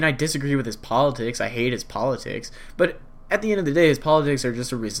 I mean, I disagree with his politics. I hate his politics. But at the end of the day, his politics are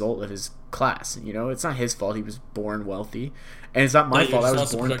just a result of his class. It's not his fault he was born wealthy. And it's not my fault I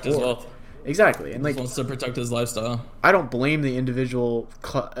was born poor. Exactly. And like, he wants to protect his lifestyle. I don't blame the individual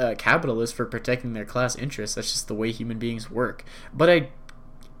capitalist for protecting their class interests. That's just the way human beings work. But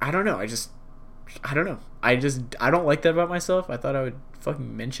I don't know. I don't know. I don't like that about myself. I thought I would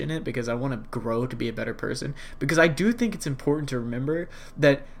fucking mention it because I want to grow to be a better person. Because I do think it's important to remember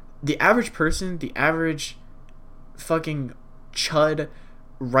that the average person, the average fucking chud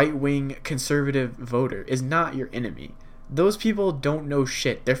right-wing conservative voter is not your enemy. Those people don't know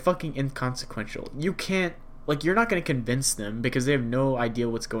shit. They're fucking inconsequential. You can't, you're not going to convince them because they have no idea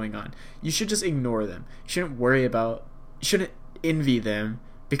what's going on. You should just ignore them. You shouldn't envy them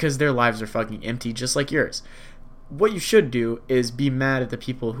because their lives are fucking empty just like yours. What you should do is be mad at the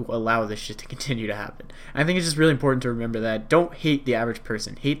people who allow this shit to continue to happen. I think it's just really important to remember that. Don't hate the average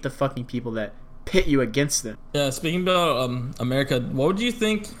person. Hate the fucking people that pit you against them. Yeah, speaking about America, what would you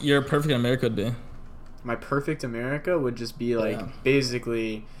think your perfect America would be? My perfect America would just be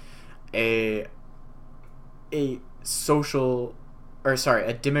basically a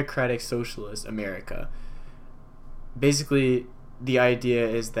democratic socialist America. Basically, the idea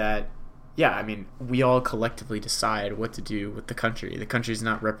is that, we all collectively decide what to do with the country. The country's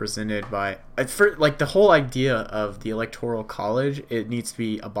not represented by, the whole idea of the Electoral College, it needs to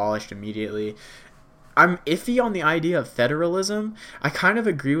be abolished immediately. I'm iffy on the idea of federalism. I kind of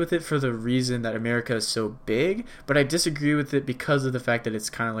agree with it for the reason that America is so big, but I disagree with it because of the fact that it's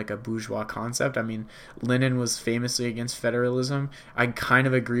kind of like a bourgeois concept. I mean, Lenin was famously against federalism. I kind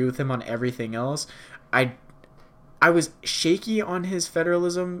of agree with him on everything else. I was shaky on his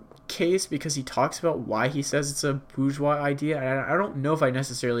federalism case because he talks about why he says it's a bourgeois idea. I don't know if I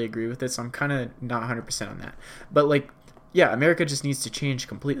necessarily agree with it, so I'm kind of not 100% on that. But America just needs to change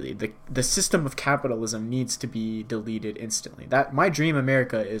completely. The system of capitalism needs to be deleted instantly. That my dream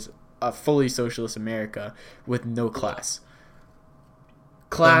America is a fully socialist America with no class.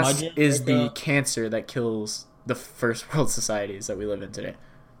 Class is the cancer that kills the first world societies that we live in today.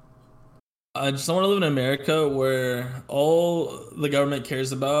 I just want to live in America where all the government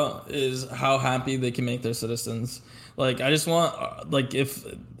cares about is how happy they can make their citizens. I just want, if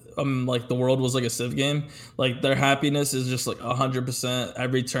the world was like a Civ game, their happiness is just 100%.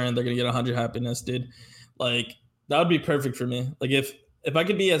 Every turn they're gonna get 100 happiness, dude. That would be perfect for me. If I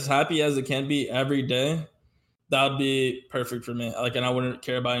could be as happy as it can be every day, that would be perfect for me. And I wouldn't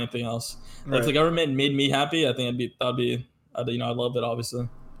care about anything else. Right. If the government made me happy, I think I'd love it, obviously.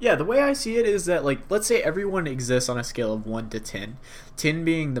 Yeah, the way I see it is that, let's say everyone exists on a scale of 1 to 10. 10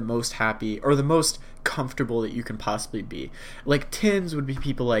 being the most happy or the most comfortable that you can possibly be. 10s would be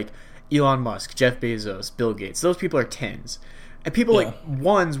people like Elon Musk, Jeff Bezos, Bill Gates. Those people are 10s. And people like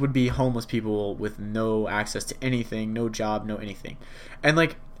ones would be homeless people with no access to anything, no job, no anything. And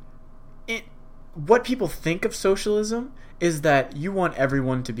like what people think of socialism is that you want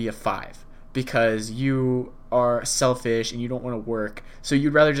everyone to be a 5 because you are selfish and you don't want to work. So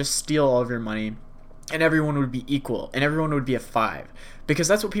you'd rather just steal all of your money and everyone would be equal and everyone would be a 5 because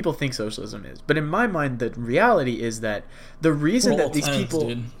that's what people think socialism is. But in my mind, the reality is that the reason that these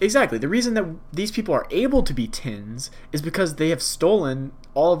people the reason that these people are able to be 10s is because they have stolen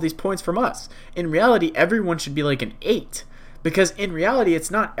all of these points from us. In reality, everyone should be like an 8. Because in reality,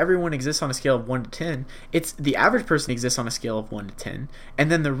 it's not everyone exists on a scale of 1 to 10. It's the average person exists on a scale of 1 to 10. And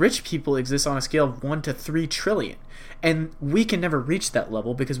then the rich people exist on a scale of 1 to 3 trillion. And we can never reach that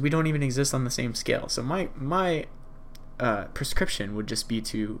level because we don't even exist on the same scale. So my prescription would just be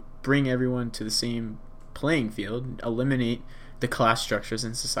to bring everyone to the same playing field, eliminate the class structures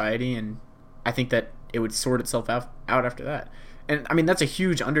in society, and I think that it would sort itself out after that. And I mean, that's a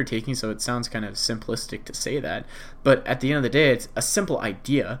huge undertaking, so it sounds kind of simplistic to say that. But at the end of the day, it's a simple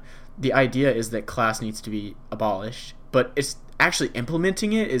idea. The idea is that class needs to be abolished, but it's actually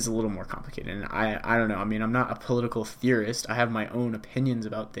implementing it is a little more complicated. And I don't know. I mean, I'm not a political theorist. I have my own opinions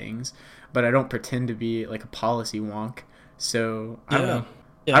about things, but I don't pretend to be like a policy wonk. So I don't know.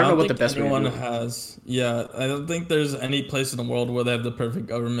 Yeah, I don't know what the best way to do it. I don't think there's any place in the world where they have the perfect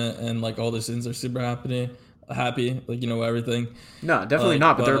government and like all the citizens are super happy, like, you know, everything. No, definitely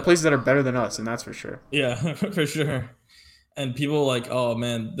not. But there are places that are better than us, and that's for sure. Yeah, for sure. And people like, oh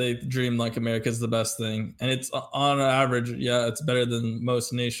man, they dream like America's the best thing, and it's on average, yeah, it's better than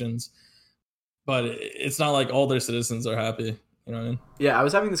most nations, but it's not like all their citizens are happy. You know what I mean? Yeah, I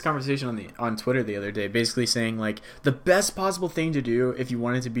was having this conversation on Twitter the other day, basically saying like the best possible thing to do if you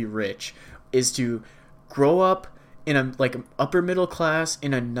wanted to be rich is to grow up in a like upper middle class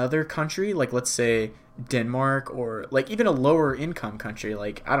in another country, like let's say Denmark, or like even a lower income country,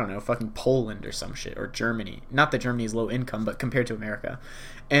 like I don't know, fucking Poland or some shit, or Germany. Not that Germany is low income, but compared to America,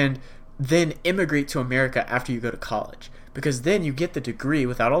 and then immigrate to America after you go to college, because then you get the degree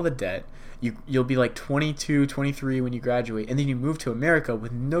without all the debt. You'll be like 22, 23 when you graduate, and then you move to America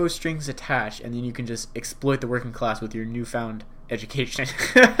with no strings attached, and then you can just exploit the working class with your newfound education.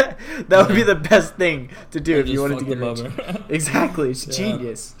 That would be the best thing to do if you wanted to get rich. Exactly, it's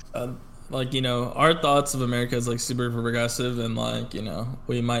genius. Like, you know, our thoughts of America is like super progressive, and like, you know,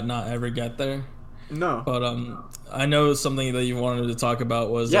 we might not ever get there. No. But I know something that you wanted to talk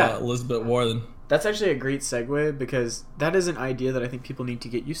about was Elizabeth Warren. That's actually a great segue, because that is an idea that I think people need to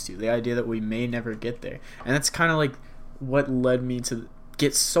get used to. The idea that we may never get there. And that's kind of like what led me to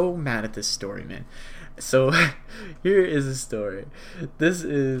get so mad at this story, man. So here is a story. This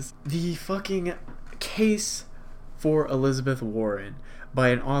is the fucking case for Elizabeth Warren by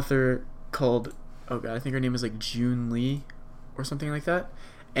an author called, oh god, I think her name is like June Lee or something like that.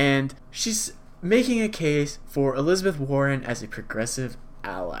 And she's making a case for Elizabeth Warren as a progressive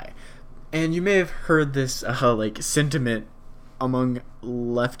ally. And you may have heard this like sentiment among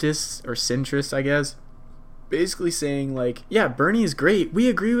leftists or centrists, I guess, basically saying like, yeah, Bernie is great. We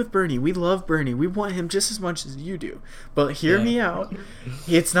agree with Bernie. We love Bernie. We want him just as much as you do. But hear me out.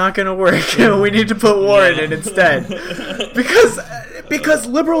 It's not going to work. We need to put Warren in instead. Because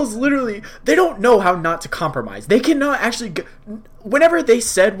liberals literally, they don't know how not to compromise. They cannot actually whenever they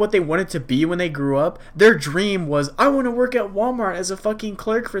said what they wanted to be when they grew up, their dream was, I want to work at Walmart as a fucking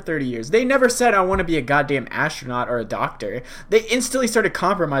clerk for 30 years. They never said, I want to be a goddamn astronaut or a doctor. They instantly started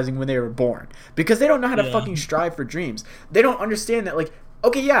compromising when they were born, because they don't know how to fucking strive for dreams. They don't understand that, like,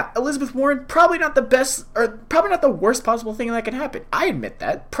 okay, yeah, Elizabeth Warren, probably not the best, or probably not the worst possible thing that can happen. I admit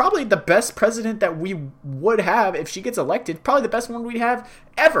that. Probably the best president that we would have if she gets elected. Probably the best one we'd have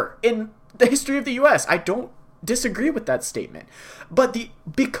ever in the history of the U.S. I don't disagree with that statement. But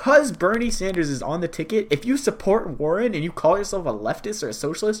because Bernie Sanders is on the ticket, if you support Warren and you call yourself a leftist or a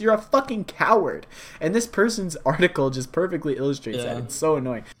socialist, you're a fucking coward. And this person's article just perfectly illustrates that. It's so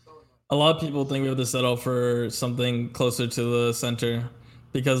annoying. A lot of people think we have to settle for something closer to the center,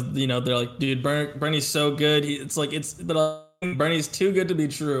 because, you know, they're like, dude, Bernie's so good. Bernie's too good to be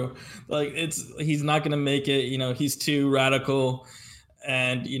true. Like, he's not going to make it. You know, he's too radical.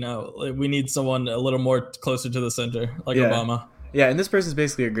 And, you know, we need someone a little more closer to the center, like Obama. Yeah, and this person's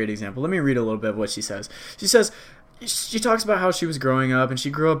basically a great example. Let me read a little bit of what she says. She talks about how she was growing up, and she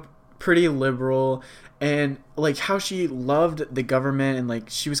grew up pretty liberal, and like how she loved the government, and like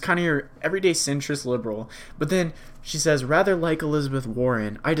she was kind of your everyday centrist liberal. But then she says, rather like Elizabeth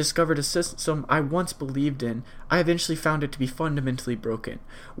Warren, I discovered a system I once believed in. I eventually found it to be fundamentally broken.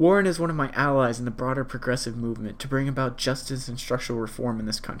 Warren is one of my allies in the broader progressive movement to bring about justice and structural reform in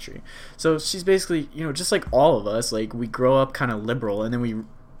this country. So she's basically, you know, just like all of us, like we grow up kind of liberal, and then we,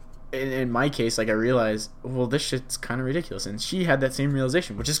 in my case, like I realized, well, this shit's kind of ridiculous. And she had that same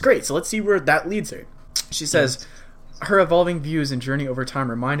realization, which is great. So let's see where that leads her. She says, her evolving views and journey over time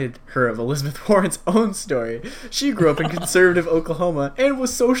reminded her of Elizabeth Warren's own story. She grew up in conservative Oklahoma and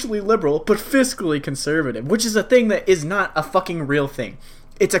was socially liberal but fiscally conservative, which is a thing that is not a fucking real thing.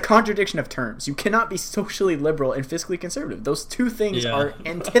 It's a contradiction of terms. You cannot be socially liberal and fiscally conservative. Those two things are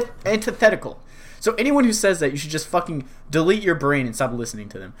antithetical. So anyone who says that, you should just fucking delete your brain and stop listening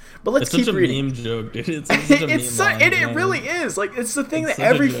to them. But let's keep reading. It's such a meme joke, dude. It's such a meme line, it really is. Like, it's the thing that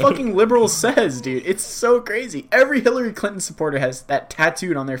every fucking liberal says, dude. It's so crazy. Every Hillary Clinton supporter has that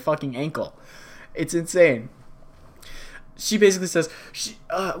tattooed on their fucking ankle. It's insane. She basically says,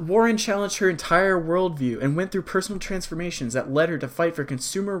 Warren challenged her entire worldview and went through personal transformations that led her to fight for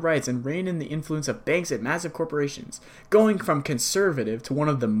consumer rights and rein in the influence of banks and massive corporations, going from conservative to one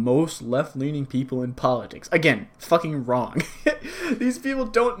of the most left-leaning people in politics. Again, fucking wrong. These people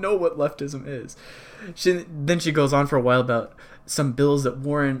don't know what leftism is. Then she goes on for a while about some bills that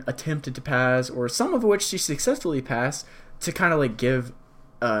Warren attempted to pass, or some of which she successfully passed, to kind of like give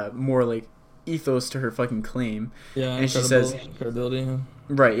more like ethos to her fucking claim. Yeah, and she says credibility.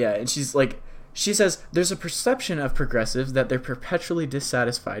 Right, yeah, and she says there's a perception of progressives that they're perpetually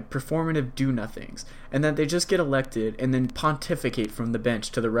dissatisfied, performative do-nothings, and that they just get elected and then pontificate from the bench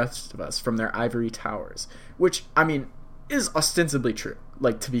to the rest of us from their ivory towers, which, I mean, is ostensibly true,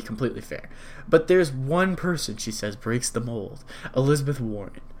 like, to be completely fair. But there's one person, she says, breaks the mold: Elizabeth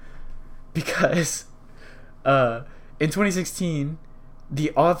Warren. Because in 2016,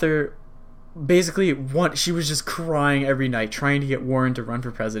 the author basically she was just crying every night trying to get Warren to run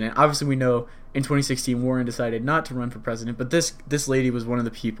for president. Obviously, we know in 2016 Warren decided not to run for president, but this lady was one of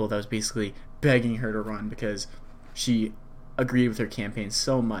the people that was basically begging her to run because she agreed with her campaign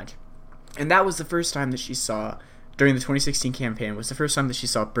so much. And that was the first time that she saw, during the 2016 campaign, was the first time that she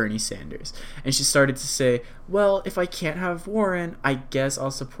saw Bernie Sanders. And she started to say, well, if I can't have Warren, I guess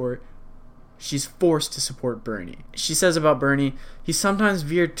I'll support. She's forced to support Bernie. She says about Bernie, he sometimes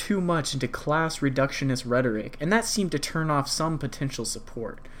veered too much into class reductionist rhetoric, and that seemed to turn off some potential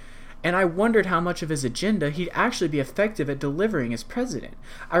support. And I wondered how much of his agenda he'd actually be effective at delivering as president.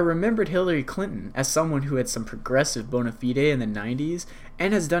 I remembered Hillary Clinton as someone who had some progressive bona fide in the 90s,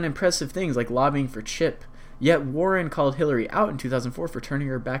 and has done impressive things like lobbying for CHIP. Yet Warren called Hillary out in 2004 for turning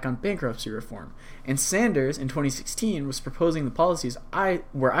her back on bankruptcy reform. And Sanders, in 2016, was proposing the policies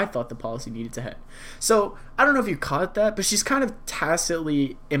where I thought the policy needed to head. So, I don't know if you caught that, but she's kind of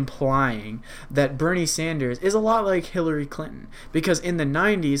tacitly implying that Bernie Sanders is a lot like Hillary Clinton. Because in the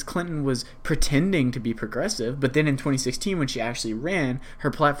 90s, Clinton was pretending to be progressive, but then in 2016, when she actually ran, her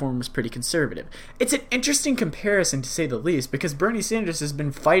platform was pretty conservative. It's an interesting comparison, to say the least, because Bernie Sanders has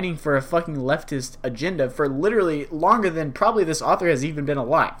been fighting for a fucking leftist agenda for literally longer than probably this author has even been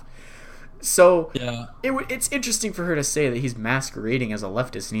alive. So yeah, it's interesting for her to say that he's masquerading as a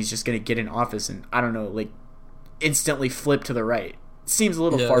leftist and he's just going to get in office and, I don't know, like, instantly flip to the right. It seems a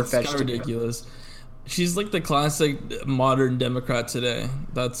little far-fetched. It's ridiculous. She's like the classic modern Democrat today.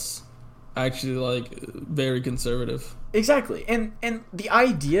 That's actually, like, very conservative. Exactly. And the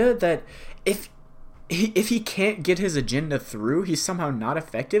idea that if he can't get his agenda through, he's somehow not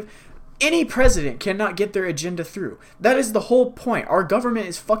effective. Any president cannot get their agenda through. That is the whole point. Our government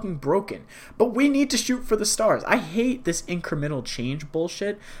is fucking broken. But we need to shoot for the stars. I hate this incremental change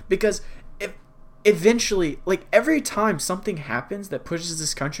bullshit, because if eventually, like, every time something happens that pushes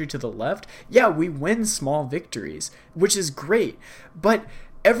this country to the left, yeah, we win small victories, which is great. But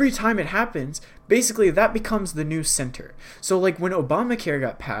every time it happens, basically that becomes the new center. So, like, when Obamacare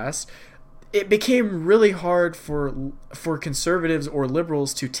got passed, it became really hard for conservatives or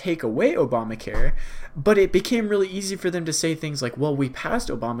liberals to take away Obamacare, but it became really easy for them to say things like, well, we passed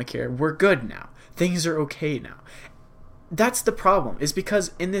Obamacare, we're good now, things are okay now. That's the problem, is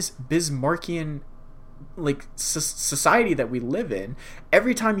because in this Bismarckian, like, society that we live in,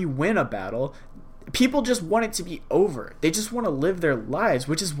 every time you win a battle, people just want it to be over. They just want to live their lives,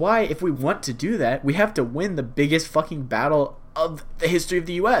 which is why, if we want to do that, we have to win the biggest fucking battle of the history of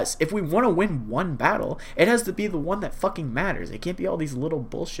the US. If we want to win one battle, it has to be the one that fucking matters. It can't be all these little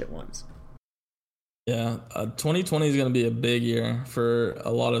bullshit ones. Yeah, 2020 is going to be a big year for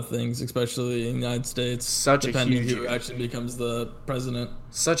a lot of things, especially in the United States. Such a depending huge who year. actually becomes the president.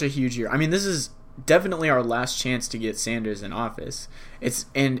 Such a huge year. I mean, this is definitely our last chance to get Sanders in office. It's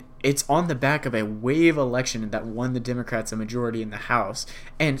on the back of a wave election that won the Democrats a majority in the House,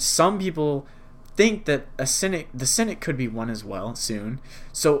 and some people think that the Senate could be won as well soon.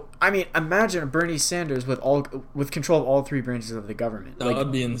 So I mean, imagine Bernie Sanders with control of all three branches of the government. That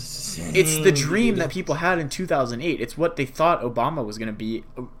would be insane. It's the dream that people had in 2008. It's what they thought Obama was going to be.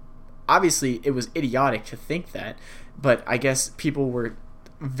 Obviously, it was idiotic to think that, but I guess people were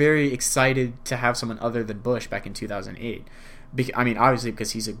very excited to have someone other than Bush back in 2008. I mean, obviously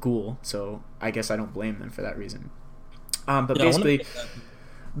because he's a ghoul, so I guess I don't blame them for that reason. But yeah,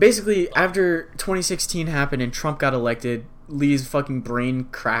 basically, after 2016 happened and Trump got elected, Lee's fucking brain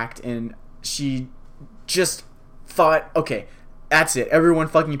cracked and she just thought, okay, that's it. Everyone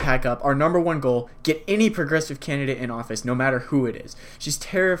fucking pack up. Our number one goal, get any progressive candidate in office, no matter who it is. She's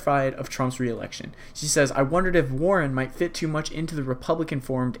terrified of Trump's re-election. She says, I wondered if Warren might fit too much into the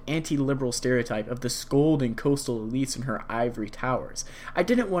Republican-formed anti-liberal stereotype of the scolding coastal elites in her ivory towers. I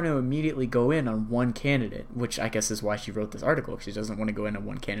didn't want to immediately go in on one candidate, which I guess is why she wrote this article, because she doesn't want to go in on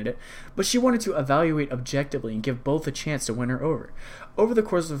one candidate, but she wanted to evaluate objectively and give both a chance to win her over. Over the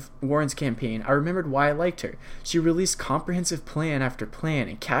course of Warren's campaign, I remembered why I liked her. She released comprehensive plan after plan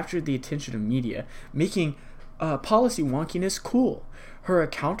and captured the attention of media, making policy wonkiness cool. Her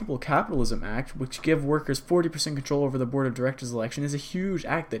Accountable Capitalism Act, which give workers 40% control over the board of directors election, is a huge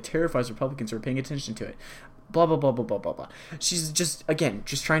act that terrifies Republicans who are paying attention to it. Blah, blah, blah, blah, blah, blah, blah. She's just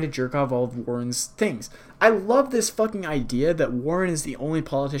trying to jerk off all of Warren's things. I love this fucking idea that Warren is the only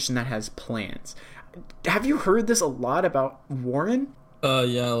politician that has plans. Have you heard this a lot about Warren?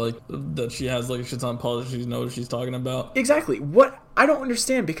 Yeah, like that she has like a shit ton of policies, she knows what she's talking about. Exactly. What I don't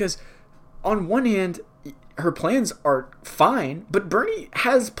understand, because on one hand, her plans are fine, but Bernie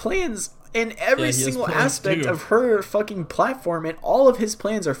has plans in every single aspect of her fucking platform, and all of his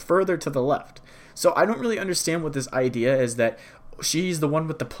plans are further to the left. So I don't really understand what this idea is that she's the one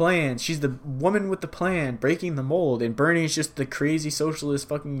with the plan, she's the woman with the plan, breaking the mold, and Bernie's just the crazy socialist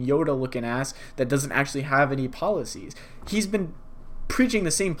fucking Yoda looking ass that doesn't actually have any policies. He's been preaching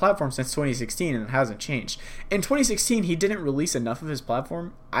the same platform since 2016 and it hasn't changed. In 2016 he didn't release enough of his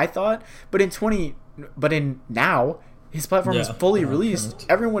platform, I thought, but in now his platform is fully released. Correct.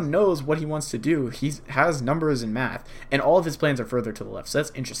 Everyone knows what he wants to do. He has numbers and math, and all of his plans are further to the left. So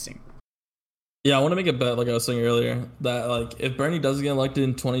that's interesting. Yeah, I want to make a bet, like I was saying earlier, that like if Bernie does get elected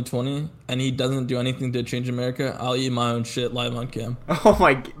in 2020 and he doesn't do anything to change America, I'll eat my own shit live on cam. Oh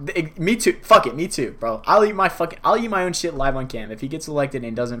my, me too. Fuck it, me too, bro. I'll eat my own shit live on cam if he gets elected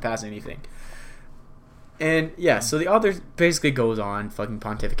and doesn't pass anything. And yeah, so the author basically goes on fucking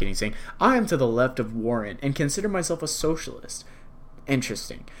pontificating, saying, I am to the left of Warren and consider myself a socialist.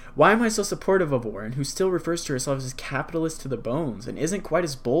 Interesting. Why am I so supportive of Warren, who still refers to herself as capitalist to the bones and isn't quite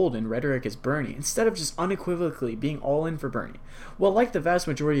as bold in rhetoric as Bernie, instead of just unequivocally being all in for Bernie? Well, like the vast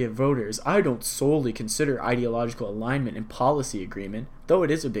majority of voters, I don't solely consider ideological alignment and policy agreement, though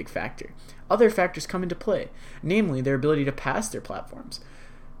it is a big factor. Other factors come into play, namely their ability to pass their platforms.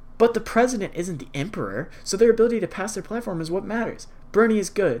 But the president isn't the emperor, so their ability to pass their platform is what matters. Bernie is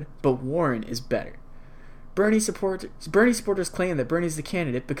good, but Warren is better. Bernie supporters claim that Bernie is the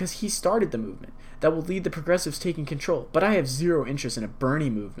candidate because he started the movement that will lead the progressives taking control. But I have zero interest in a Bernie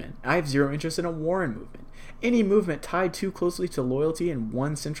movement. I have zero interest in a Warren movement. Any movement tied too closely to loyalty and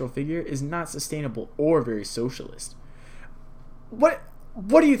one central figure is not sustainable or very socialist. What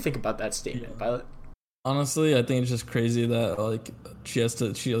do you think about that statement, Violet? Honestly, I think it's just crazy that like she's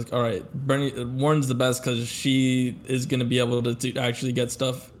like, all right, Warren's the best because she is gonna be able to actually get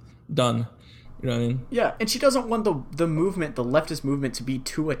stuff done. You know what I mean? Yeah, and she doesn't want the movement, the leftist movement, to be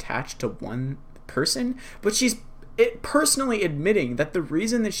too attached to one person, but she's personally admitting that the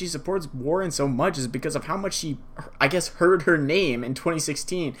reason that she supports Warren so much is because of how much she, I guess, heard her name in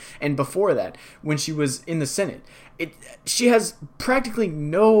 2016 and before that when she was in the Senate. She has practically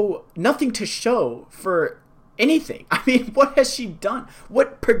nothing to show for anything. I mean, what has she done?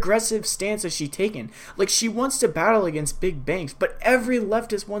 What progressive stance has she taken? Like, she wants to battle against big banks, but every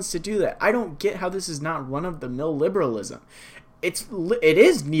leftist wants to do that. I don't get how this is not run-of-the-mill liberalism. It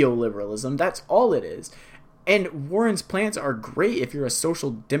is neoliberalism. That's all it is. And Warren's plans are great if you're a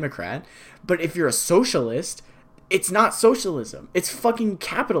social democrat, but if you're a socialist, it's not socialism. It's fucking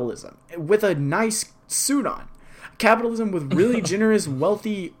capitalism with a nice suit on. Capitalism with really generous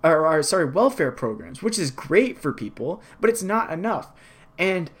welfare programs, which is great for people, but it's not enough.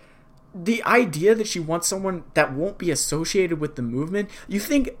 And the idea that she wants someone that won't be associated with the movement, you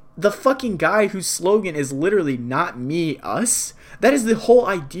think the fucking guy whose slogan is literally not me, us? That is the whole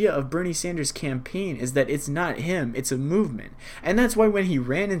idea of Bernie Sanders' campaign, is that it's not him, it's a movement. And that's why when he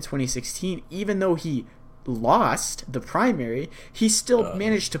ran in 2016, even though he lost the primary, he still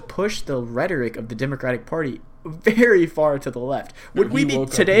managed to push the rhetoric of the Democratic Party very far to the left. Would we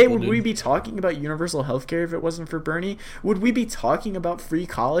be talking about universal health care if it wasn't for Bernie? Would we be talking about free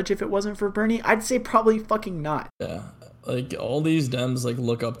college if it wasn't for Bernie? I'd say probably fucking not. Yeah. Like, all these Dems, like,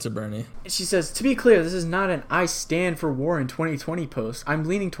 look up to Bernie. She says, to be clear, this is not an I stand for Warren 2020 post. I'm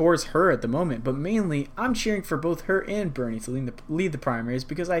leaning towards her at the moment, but mainly, I'm cheering for both her and Bernie to lead the primaries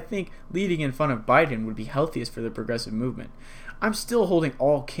because I think leading in front of Biden would be healthiest for the progressive movement. I'm still holding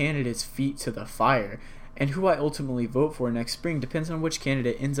all candidates' feet to the fire, and who I ultimately vote for next spring depends on which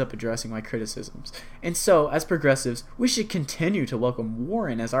candidate ends up addressing my criticisms. And so, as progressives, we should continue to welcome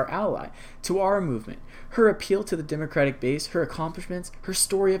Warren as our ally to our movement. Her appeal to the Democratic base, her accomplishments, her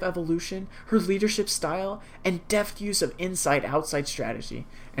story of evolution, her leadership style, and deft use of inside-outside strategy,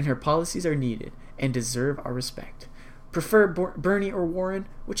 and her policies are needed and deserve our respect. Prefer Bernie or Warren,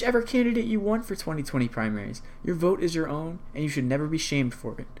 whichever candidate you want for 2020 primaries. Your vote is your own, and you should never be shamed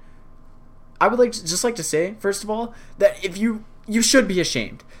for it. I would like to say, first of all, that if you should be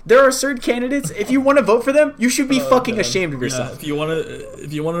ashamed. There are certain candidates, if you want to vote for them, you should be fucking ashamed of yourself. Yeah,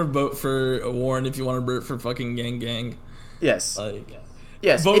 if you want to vote for Warren, if you want to vote for fucking gang. Yes.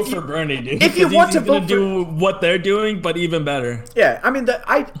 Yes. Vote for Bernie, dude. If you want to vote do what they're doing, but even better. Yeah, I mean,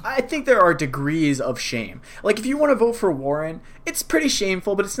 I think there are degrees of shame. Like, if you want to vote for Warren, it's pretty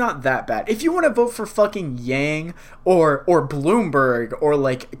shameful, but it's not that bad. If you want to vote for fucking Yang or Bloomberg or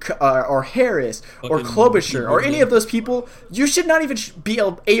or Harris or Klobuchar or any of those people, you should not even be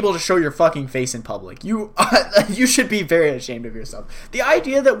able to show your fucking face in public. You should be very ashamed of yourself. The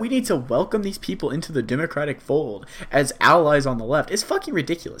idea that we need to welcome these people into the Democratic fold as allies on the left is fucking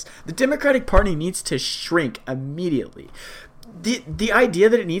ridiculous. The Democratic Party needs to shrink immediately. The idea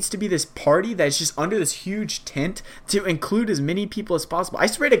that it needs to be this party that's just under this huge tent to include as many people as possible. I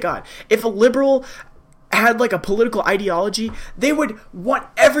swear to God, if a liberal had like a political ideology, they would want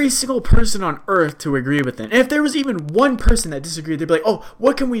every single person on earth to agree with them. And if there was even one person that disagreed, they'd be like, oh,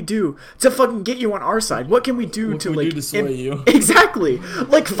 what can we do to fucking get you on our side? What can we do to sway you? Exactly.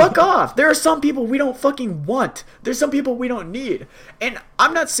 Like, fuck off. There are some people we don't fucking want. There's some people we don't need. And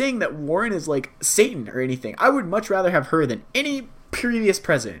I'm not saying that Warren is like Satan or anything. I would much rather have her than any previous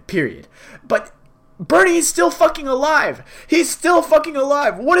president, period. But Bernie is still fucking alive. He's still fucking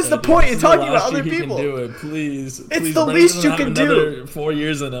alive. What is the point in talking about other people? Can do it, please. It's the least you can do. 4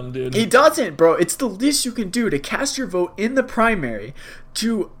 years in him, dude. He doesn't, bro. It's the least you can do to cast your vote in the primary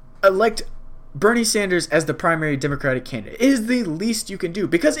to elect Bernie Sanders as the primary Democratic candidate. It is the least you can do.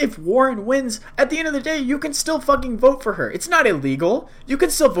 Because if Warren wins, at the end of the day, you can still fucking vote for her. It's not illegal. You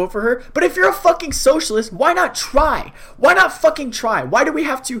can still vote for her. But if you're a fucking socialist, why not try? Why not fucking try? Why do we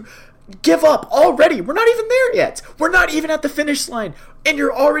have to give up already? We're not even there yet. We're not even at the finish line, and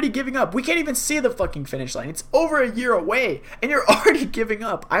you're already giving up. We can't even see the fucking finish line. It's over a year away, and you're already giving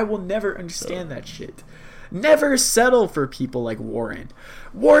up. I will never understand that shit. Never settle for people like Warren.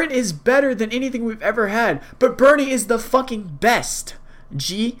 Warren is better than anything we've ever had, but Bernie is the fucking best.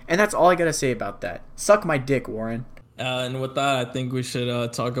 And that's all I gotta say about that. Suck my dick, Warren. And with that, I think we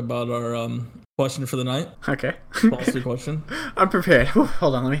should talk about our question for the night. Okay. Philosophy question. I'm prepared.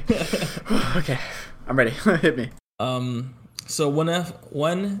 Hold on, let me. Okay, I'm ready. Hit me. So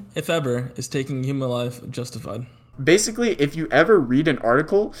when, if ever, is taking human life justified? Basically, if you ever read an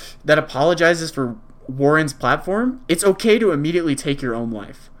article that apologizes for Warren's platform, it's okay to immediately take your own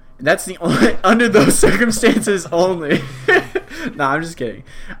life. That's the only under those circumstances only. Nah, I'm just kidding.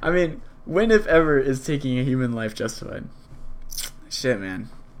 I mean, when, if ever, is taking a human life justified? Shit, man.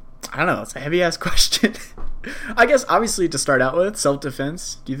 I don't know. It's a heavy-ass question. I guess, obviously, to start out with,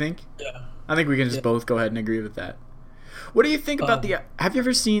 self-defense, do you think? Yeah. I think we can just both go ahead and agree with that. What do you think about the... Have you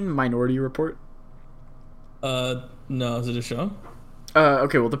ever seen Minority Report? No. Is it a show?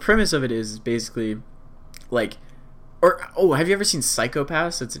 Okay, well, the premise of it is basically, like... have you ever seen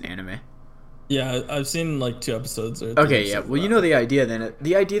Psycho-Pass? It's an anime. Yeah, I've seen, like, 2 episodes. Okay, yeah. Well, you know the idea, then.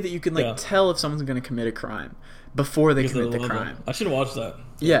 The idea that you can, tell if someone's going to commit a crime before they commit the crime. I should watch that.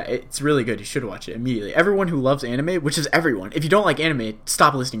 Yeah, it's really good. You should watch it immediately. Everyone who loves anime, which is everyone. If you don't like anime,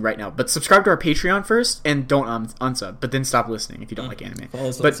 stop listening right now. But subscribe to our Patreon first, and don't unsub. But then stop listening if you don't like anime.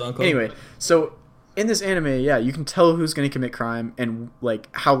 But anyway, so in this anime, yeah, you can tell who's going to commit crime and like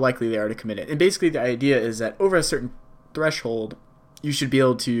how likely they are to commit it. And basically, the idea is that over a certain threshold, you should be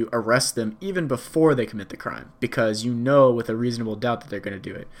able to arrest them even before they commit the crime, because you know with a reasonable doubt that they're going to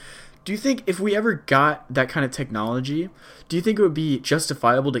do it. Do you think if we ever got that kind of technology, do you think it would be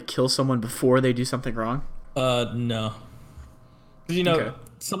justifiable to kill someone before they do something wrong? No. 'Cause, you know, Okay.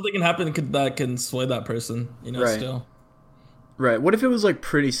 something can happen that can sway that person, you know, Right. still. Right. What if it was like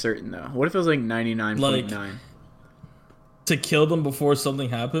pretty certain though? What if it was like 99.9? To kill them before something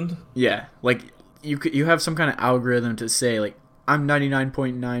happened? Yeah. Like you have some kind of algorithm to say like I'm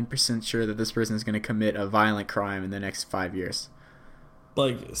 99.9% sure that this person is going to commit a violent crime in the next 5 years.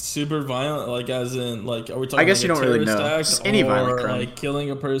 Like super violent, like as in like are we talking I guess like you a don't really terrorist know. act, Just any or violent crime. like killing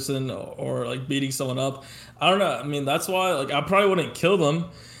a person or like beating someone up? I don't know. I mean, that's why like I probably wouldn't kill them.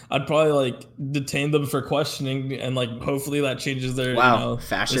 I'd probably like detain them for questioning and like hopefully that changes their Wow, you know,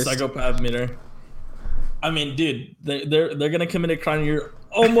 fascist. their psychopath meter. I mean, dude, they're gonna commit a crime. You're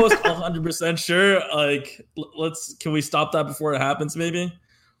almost 100% sure. Like, can we stop that before it happens, maybe?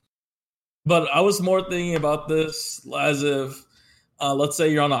 But I was more thinking about this as if, let's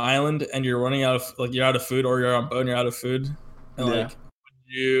say you're on an island and you're running out of you're out of food, or you're on a boat and you're out of food, and Yeah. like would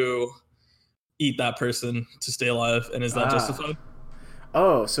you eat that person to stay alive, and is that justified?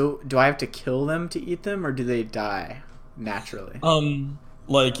 Oh, so do I have to kill them to eat them, or do they die naturally?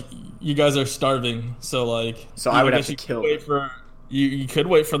 Like you guys are starving, so like So I would have guess to you could kill wait them. for you could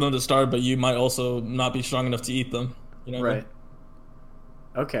wait for them to starve, but you might also not be strong enough to eat them. You know what I mean?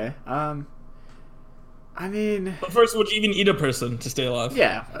 Right. Okay. I mean, But first, would you even eat a person to stay alive?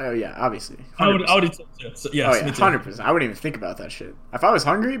 yeah. Oh, yeah. Obviously. I would 100%. eat some too. So, yes, Oh yeah, me too. 100%. I wouldn't even think about that shit. If I was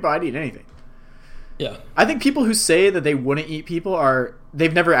hungry, bro, I'd eat anything. Yeah. I think people who say that they wouldn't eat people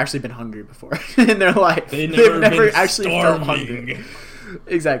they've never actually been hungry before in their life. They've They've never been actually felt starving. hungry.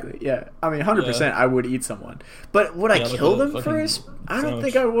 Exactly. Yeah. I mean, 100%. I would eat someone, but would I Yeah, like kill a them fucking first? I don't sandwich.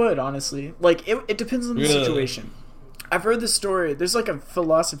 think I would. Honestly, like it depends on the Really? situation. I've heard this story. There's like a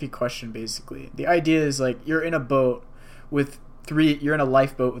philosophy question basically. The idea is like you're in a boat with you're in a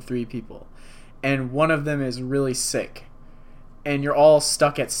lifeboat with 3 people, and one of them is really sick, and you're all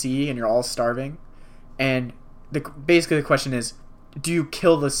stuck at sea and you're all starving, and basically the question is, do you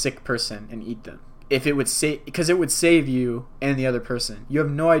kill the sick person and eat them? If it would because it would save you and the other person. You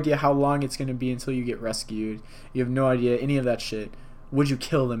have no idea how long it's going to be until you get rescued. You have no idea any of that shit. Would you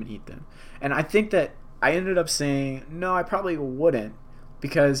kill them and eat them? And I think that I ended up saying, no, I probably wouldn't,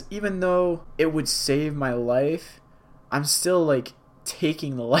 because even though it would save my life, I'm still like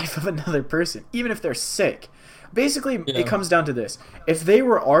taking the life of another person, even if they're sick. Basically, Yeah. it comes down to this. If they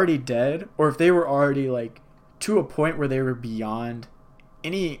were already dead, or if they were already like to a point where they were beyond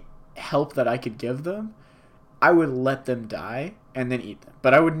any help that I could give them, I would let them die and then eat them.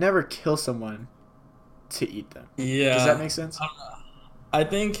 But I would never kill someone to eat them. Yeah. Does that make sense? I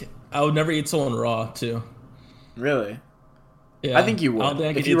think I would never eat someone raw too. Really? Yeah. I think you would, I don't think I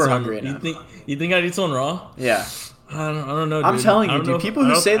if could you eat were someone- hungry enough. You think I'd eat someone raw? Yeah. I don't know. I'm dude. telling I you, don't know dude. if- People I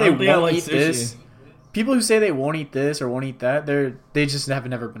who don't- say I they don't think I won't like eat sushi. this, people who say they won't eat this or won't eat that, they just have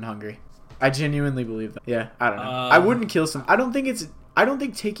never been hungry. I genuinely believe that. Yeah, I don't know. I wouldn't kill some. I don't think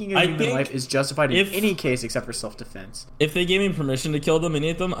taking a I human think life is justified in if- any case except for self-defense. If they gave me permission to kill them and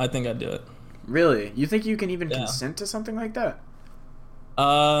eat them, I think I'd do it. Really? You think you can even Yeah. consent to something like that?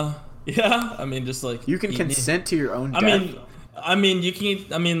 Yeah. I mean, just like You can eat me. consent to your own death? I mean, you can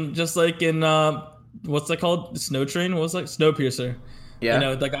eat. I mean, just like in what's that called? Snow Train. What was that? Snowpiercer. Yeah. You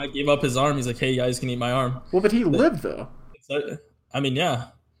know, that guy gave up his arm. He's like, "Hey, you guys can eat my arm." Well, but he lived though. So, I mean, yeah.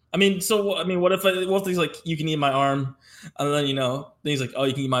 I mean, so I mean, what if he's like, "You can eat my arm," and then then he's like, "Oh,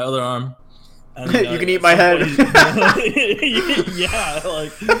 you can eat my other arm." And, You can eat at my some head. point- yeah,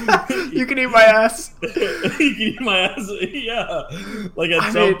 like You can eat my ass. you can eat my ass. Yeah, like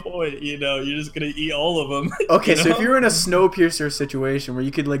at some point, you're just gonna eat all of them. Okay, you so know? if you were in a Snowpiercer situation where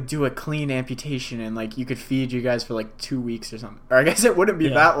you could like do a clean amputation and like you could feed you guys for like 2 weeks or something, or I guess it wouldn't be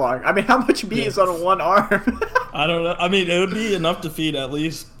Yeah. that long. I mean, how much meat is on one arm? I don't know. I mean, it would be enough to feed at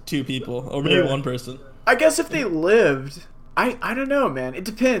least 2 people, or maybe Yeah. 1 person. I guess if they lived, I don't know, man. It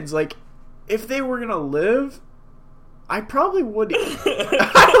depends. Like, if they were gonna live, I probably would.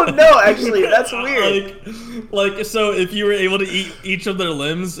 I don't know. Actually, that's weird. Like, so if you were able to eat each of their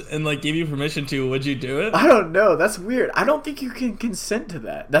limbs and like give you permission to, would you do it? I don't know. That's weird. I don't think you can consent to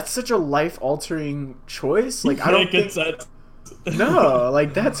that. That's such a life-altering choice. Like, I don't think. Consent. No,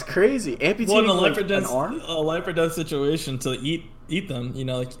 like that's crazy. Amputating Well, in a like, life or an death, arm. a life or death situation to eat them.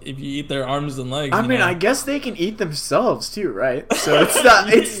 Like if you eat their arms and legs. I you mean, know. I guess they can eat themselves too, right? So it's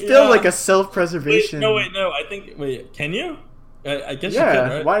not. It's still Yeah. like a Wait, self-preservation. no, I think. Wait, can you? I guess Yeah, you can,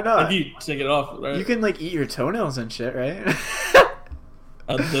 right? why not? If you take it off, right? You can like eat your toenails and shit, right?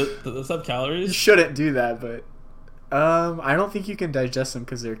 Does that have You calories? shouldn't do that, but I don't think you can digest them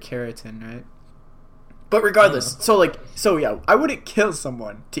because they're keratin, right? But regardless, so yeah, I wouldn't kill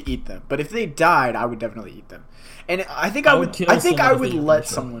someone to eat them, but if they died, I would definitely eat them. And I think I would let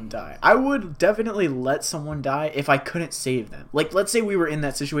someone die. I would definitely let someone die if I couldn't save them. Like, let's say we were in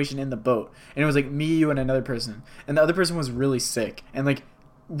that situation in the boat, and it was like me, you, and another person, and the other person was really sick, and like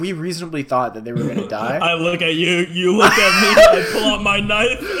we reasonably thought that they were gonna die. I look at you, you look at me, I pull out my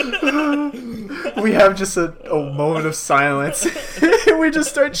knife. We have just a moment of silence. We just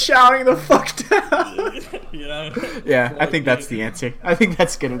start shouting the fuck down. Yeah, I think that's the answer. I think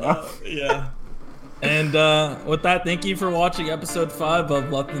that's good enough. Yeah. And with that, thank you for watching episode 5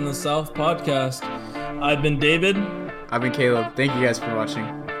 of Left in the South podcast. I've been David. I've been Caleb. Thank you guys for watching.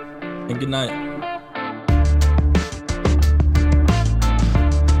 And good night.